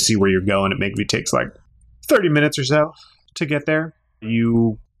can actually see where you're going. It maybe takes like 30 minutes or so to get there.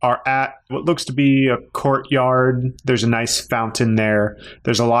 You are at what looks to be a courtyard. There's a nice fountain there.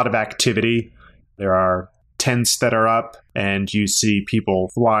 There's a lot of activity. There are tents that are up, and you see people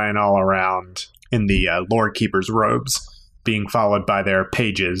flying all around in the lore keeper's robes, being followed by their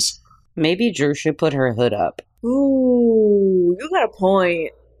pages. Maybe Drew should put her hood up. Ooh, you got a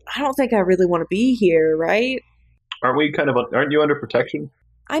point. I don't think I really want to be here, right? Aren't you under protection?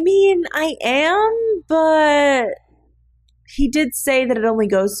 I mean, I am, but he did say that it only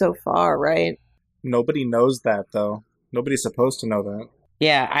goes so far, right? Nobody knows that, though. Nobody's supposed to know that.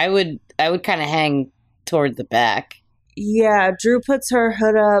 Yeah, I would kind of hang toward the back. Yeah, Drew puts her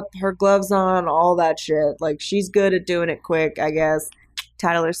hood up, her gloves on, all that shit. Like, she's good at doing it quick, I guess.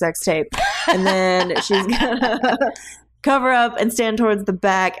 Title her sex tape. And then she's gonna cover up and stand towards the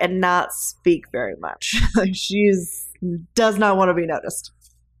back and not speak very much. Does not want to be noticed.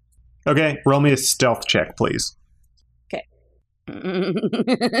 Okay, roll me a stealth check, please.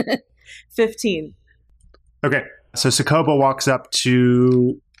 15. Okay, so Sokoba walks up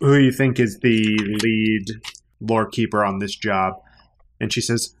to who you think is the lead lore keeper on this job, and she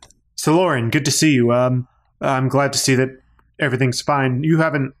says, "So Lauren, good to see you. I'm glad to see that everything's fine. You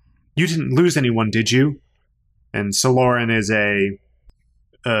didn't lose anyone, did you?" And Saloran is a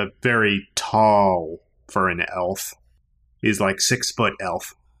very tall for an elf. He's like 6-foot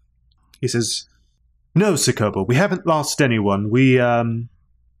elf. He says, "No, Sokoba, we haven't lost anyone. We were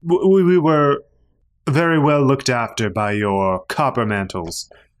very well looked after by your copper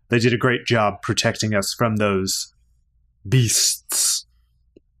mantles. They did a great job protecting us from those beasts.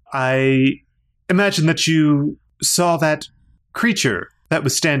 I imagine that you saw that creature that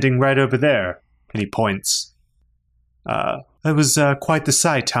was standing right over there." And he points. That was quite the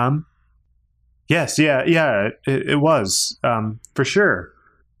sight, Tom. Yes, it was, for sure.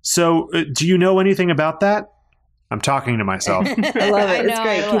 So, do you know anything about that? I'm talking to myself. I love it. It's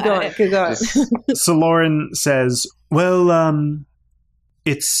great. Keep going. Saloran says, "Well,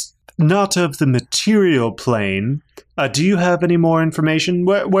 it's not of the material plane. Do you have any more information?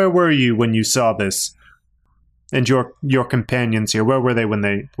 Where were you when you saw this? And your companions here, where were they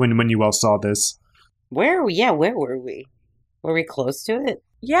when you all saw this?" Where were we? Were we close to it?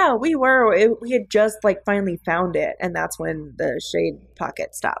 Yeah, we were. We had just finally found it, and that's when the shade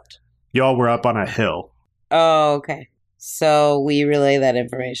pocket stopped. Y'all were up on a hill. Oh, okay. So we relay that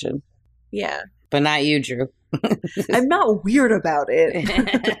information. Yeah. But not you, Drew. I'm not weird about it.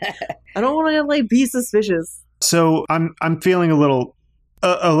 I don't want to be suspicious. So I'm feeling a little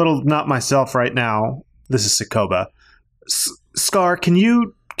not myself right now. This is Sokoba. Scar, can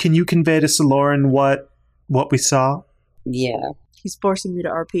you convey to Saloran what we saw? Yeah. He's forcing me to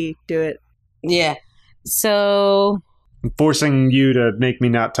RP. Do it. Yeah. So I'm forcing you to make me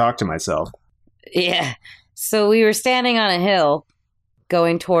not talk to myself. Yeah. So we were standing on a hill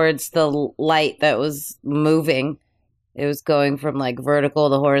going towards the light that was moving. It was going from vertical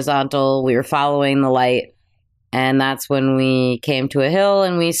to horizontal. We were following the light. And that's when we came to a hill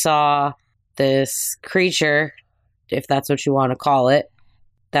and we saw this creature, if that's what you want to call it,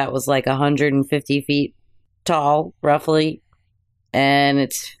 that was 150 feet tall, roughly. And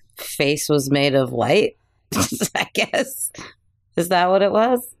its face was made of light, I guess. Is that what it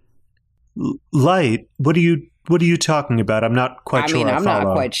was? Light? What are you talking about? I'm not quite sure I I'm follow.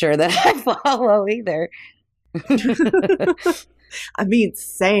 not quite sure that I follow either.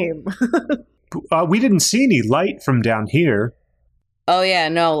 Same. We didn't see any light from down here. Oh, yeah,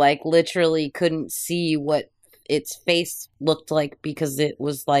 no, literally couldn't see what its face looked like because it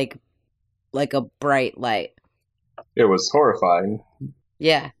was like a bright light. It was horrifying.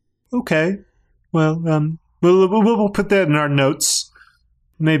 Yeah. Okay. Well, we'll put that in our notes.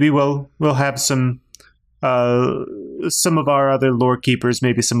 Maybe we'll have some of our other lore keepers,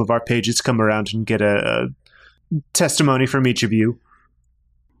 maybe some of our pages come around and get a testimony from each of you.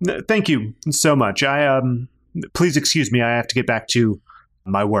 Thank you so much. Please excuse me. I have to get back to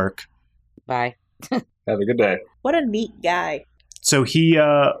my work. Bye. Have a good day. What a neat guy. So he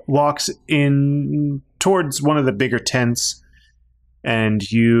walks in towards one of the bigger tents, and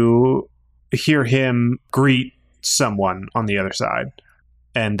you hear him greet someone on the other side.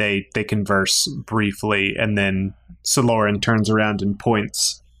 And they converse briefly, and then Saloran turns around and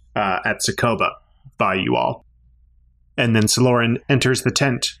points at Sokoba by you all. And then Saloran enters the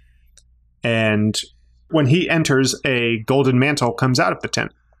tent. And when he enters, a golden mantle comes out of the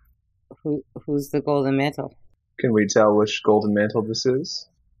tent. Who's the golden mantle? Can we tell which golden mantle this is?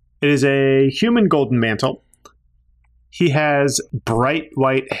 It is a human golden mantle. He has bright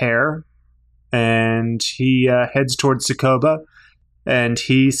white hair, and he heads towards Sokoba, and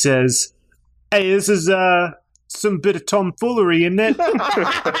he says, "Hey, this is some bit of tomfoolery, isn't it?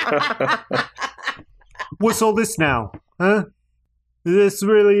 What's all this now, huh? This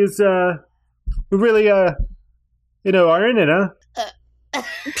really is, are in it, huh?" I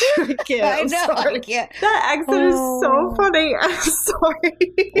can't. I I'm know. sorry. I can't. That accent is so funny. I'm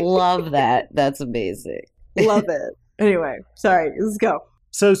sorry. Love that. That's amazing. Love it. Anyway, sorry. Let's go.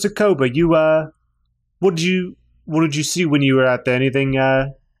 So, Sokoba, you, what did you see when you were out there? Anything,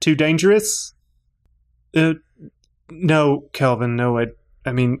 too dangerous? No, Kelvin, no,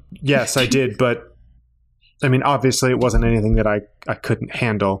 I mean, yes, I did, but, I mean, obviously it wasn't anything that I couldn't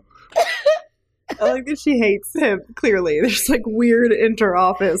handle. I like that she hates him, clearly. There's weird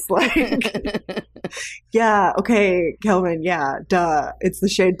inter-office, yeah, okay, Kelvin, yeah, duh, it's the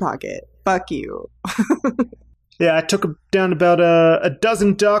shade pocket. Fuck you. Yeah, I took down about a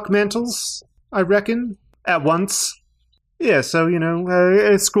dozen dark mantles, I reckon, at once. Yeah, so,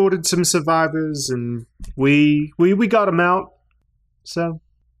 I escorted some survivors, and we got them out. So,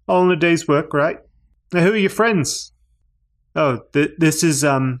 all in a day's work, right? Now, who are your friends? Oh, this is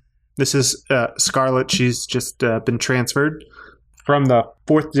Scarlet. She's just been transferred from the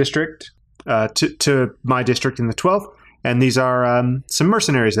 4th district to my district in the 12th. And these are some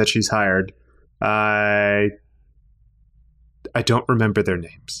mercenaries that she's hired. I I don't remember their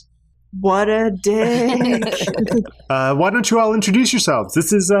names. What a dick. Why don't you all introduce yourselves?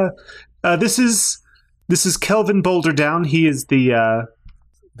 This is Kelvin Boulderdown. He is the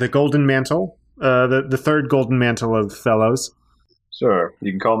Golden Mantle, the third Golden Mantle of fellows. Sure,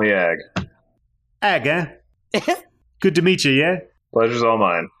 you can call me Ag. Ag, eh? Good to meet you, yeah? Pleasure's all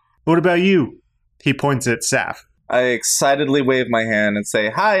mine. What about you? He points at Saph. I excitedly wave my hand and say,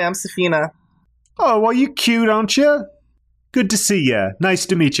 "Hi, I'm Safina." Oh, well, you cute, aren't you? Good to see ya. Nice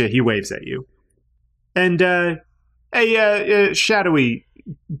to meet you. He waves at you. And, shadowy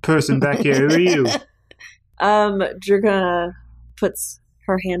person back here, who are you? Dragana puts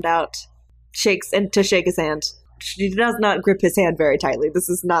her hand out, shake his hand. She does not grip his hand very tightly. This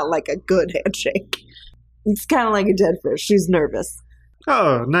is not like a good handshake. It's kind of like a dead fish. She's nervous.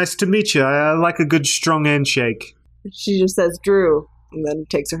 Oh, nice to meet you. I like a good strong handshake. She just says, Drew, and then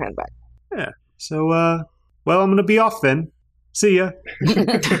takes her hand back. Yeah. So, well, I'm gonna be off then. See ya.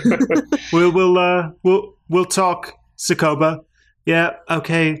 We'll talk, Sokoba. Yeah,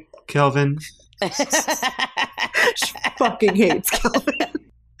 okay, Kelvin. She fucking hates Kelvin.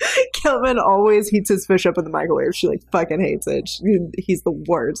 Kelvin always heats his fish up in the microwave. She fucking hates it. He's the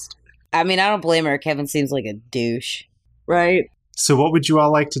worst. I mean, I don't blame her. Kevin seems like a douche. Right? So what would you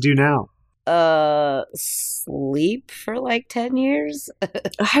all like to do now? Sleep for 10 years?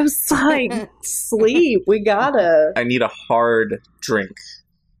 I was like, sleep. We gotta. I need a hard drink.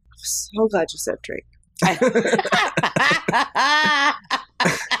 I'm so glad you said drink.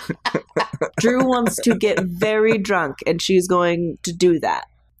 Drew wants to get very drunk, and she's going to do that.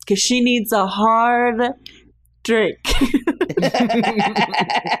 Because she needs a hard drink.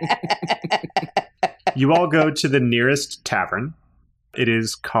 You all go to the nearest tavern. It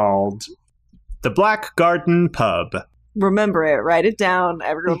is called the Black Garden Pub. Remember it. Write it down.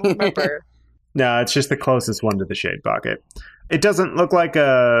 Everyone remember. No, it's just the closest one to the Shade Pocket. It doesn't look like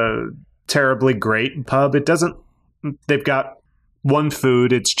a terribly great pub. They've got one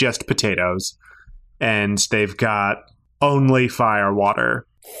food. It's just potatoes. And they've got only fire water.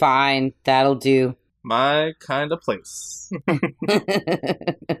 Fine, that'll do. My kind of place.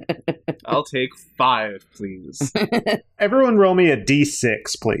 I'll take 5, please. Everyone roll me a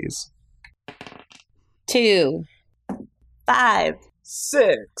d6, please. 2. 5.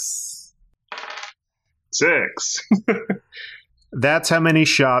 6. 6. That's how many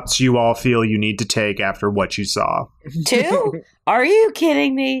shots you all feel you need to take after what you saw. 2? Are you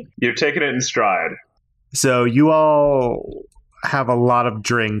kidding me? You're taking it in stride. So you all have a lot of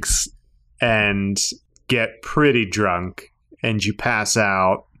drinks and get pretty drunk, and you pass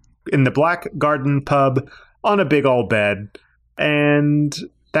out in the Black Garden Pub on a big old bed, and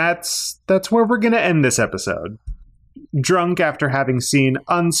that's where we're going to end this episode. Drunk after having seen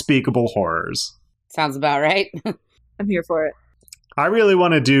unspeakable horrors. Sounds about right. I'm here for it. I really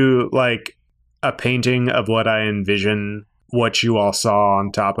want to do a painting of what I envision what you all saw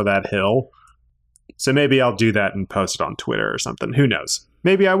on top of that hill. So maybe I'll do that and post it on Twitter or something. Who knows?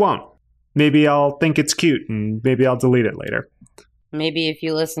 Maybe I won't. Maybe I'll think it's cute and maybe I'll delete it later. Maybe if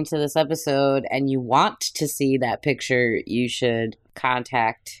you listen to this episode and you want to see that picture, you should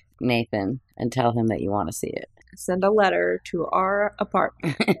contact Nathan and tell him that you want to see it. Send a letter to our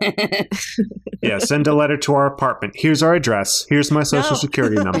apartment. Yeah, send a letter to our apartment. Here's our address. Here's my social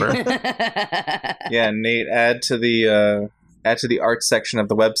security number. Yeah, Nate, add to the art section of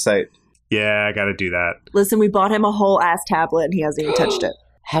the website. Yeah, I gotta do that. Listen, we bought him a whole ass tablet and he hasn't even touched it.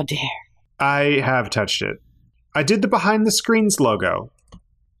 How dare. I have touched it. I did the behind the screens logo.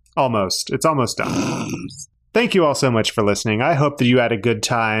 Almost. It's almost done. Thank you all so much for listening. I hope that you had a good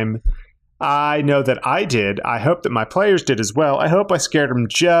time. I know that I did. I hope that my players did as well. I hope I scared them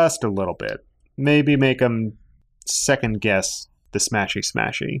just a little bit. Maybe make them second guess the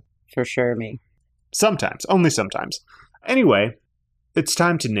smashy. For sure, me. Sometimes. Only sometimes. Anyway, it's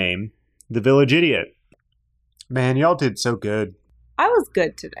time to name the Village Idiot. Man, y'all did so good. I was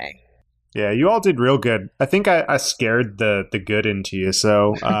good today. Yeah, you all did real good. I think I scared the good into you,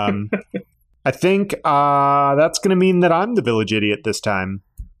 so I think that's going to mean that I'm the Village Idiot this time.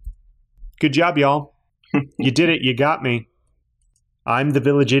 Good job, y'all. You did it. You got me. I'm the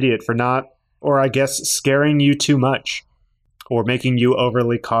Village Idiot for not, or I guess scaring you too much, or making you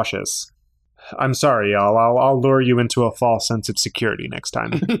overly cautious. I'm sorry, y'all. I'll lure you into a false sense of security next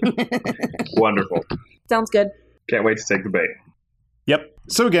time. Wonderful. Sounds good. Can't wait to take the bait. Yep.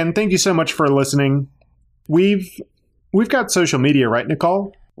 So again, thank you so much for listening. We've got social media, right,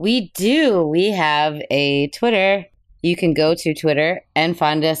 Nicole? We do. We have a Twitter. You can go to Twitter and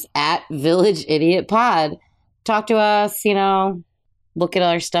find us at Village Idiot Pod. Talk to us, look at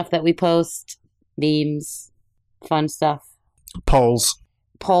our stuff that we post, memes, fun stuff. Polls.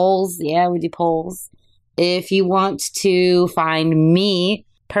 Polls. Yeah, we do polls. If you want to find me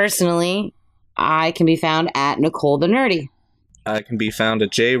personally, I can be found at Nicole the Nerdy. I can be found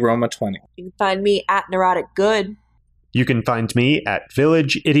at JRoma20. You can find me at Neurotic Good. You can find me at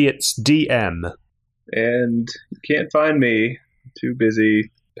Village Idiots DM. And you can't find me. Too busy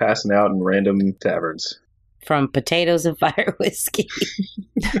passing out in random taverns. From Potatoes and Fire Whiskey.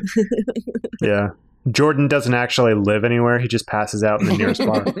 Yeah. Jordan doesn't actually live anywhere. He just passes out in the nearest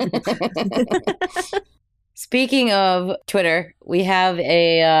bar. Speaking of Twitter, we have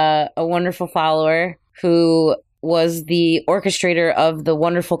a wonderful follower who was the orchestrator of the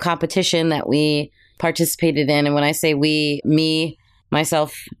wonderful competition that we participated in. And when I say we, me,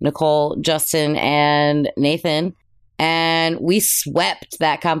 myself, Nicole, Justin, and Nathan. And we swept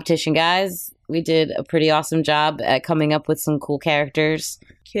that competition, guys. We did a pretty awesome job at coming up with some cool characters.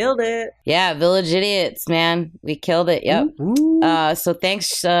 Killed it. Yeah, Village Idiots, man. We killed it. Yep. So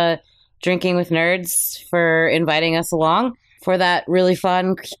thanks, Drinking with Nerds, for inviting us along for that really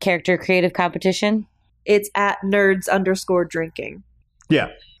fun character creative competition. It's at nerds_drinking. Yeah.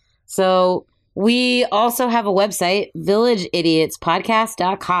 So we also have a website,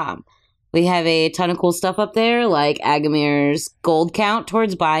 villageidiotspodcast.com. We have a ton of cool stuff up there, like Agamir's gold count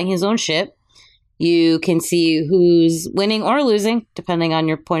towards buying his own ship. You can see who's winning or losing, depending on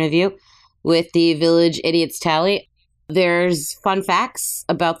your point of view, with the Village Idiots tally. There's fun facts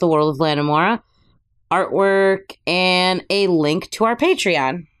about the world of Lanamora, artwork, and a link to our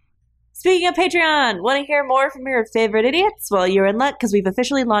Patreon. Speaking of Patreon, want to hear more from your favorite idiots? Well, you're in luck because we've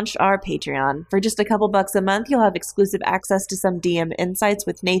officially launched our Patreon. For just a couple bucks a month, you'll have exclusive access to some DM insights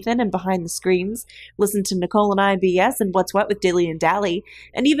with Nathan and Behind the Screens, listen to Nicole and I BS and What's What with Dilly and Dally,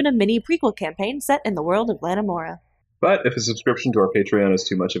 and even a mini prequel campaign set in the world of Lanamora. But if a subscription to our Patreon is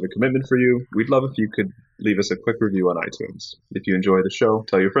too much of a commitment for you, we'd love if you could leave us a quick review on iTunes. If you enjoy the show,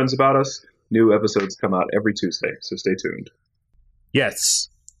 tell your friends about us. New episodes come out every Tuesday, so stay tuned. Yes.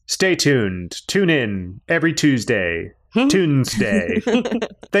 Stay tuned. Tune in every Tuesday. Tuesday.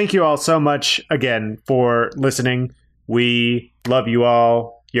 Thank you all so much again for listening. We love you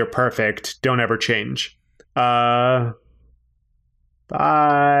all. You're perfect. Don't ever change. Bye.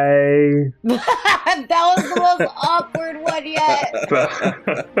 That was the most awkward one yet.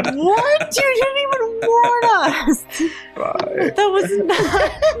 What? You didn't even warn us. Bye. That was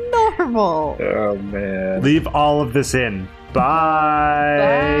not normal. Oh, man. Leave all of this in. Bye.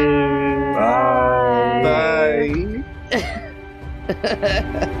 Bye. Bye.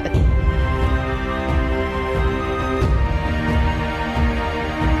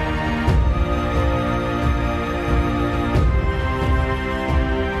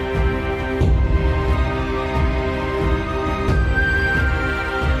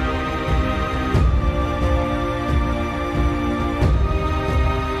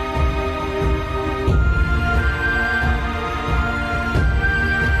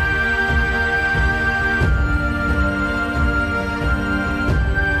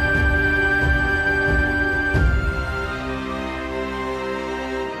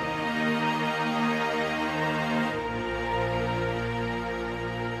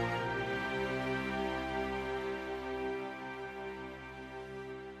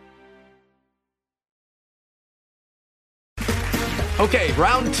 Okay,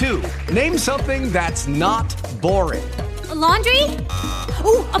 round two. Name something that's not boring. A laundry?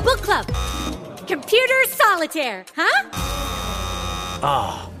 Ooh, a book club. Computer solitaire, huh?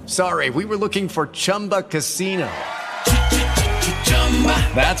 Ah, oh, sorry, we were looking for Chumba Casino.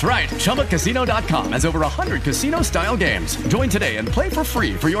 That's right, ChumbaCasino.com has over 100 casino-style games. Join today and play for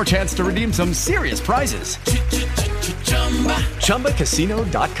free for your chance to redeem some serious prizes.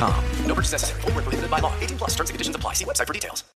 ChumbaCasino.com. No purchase necessary. Void where prohibited by law. 18+ terms and conditions apply. See website for details.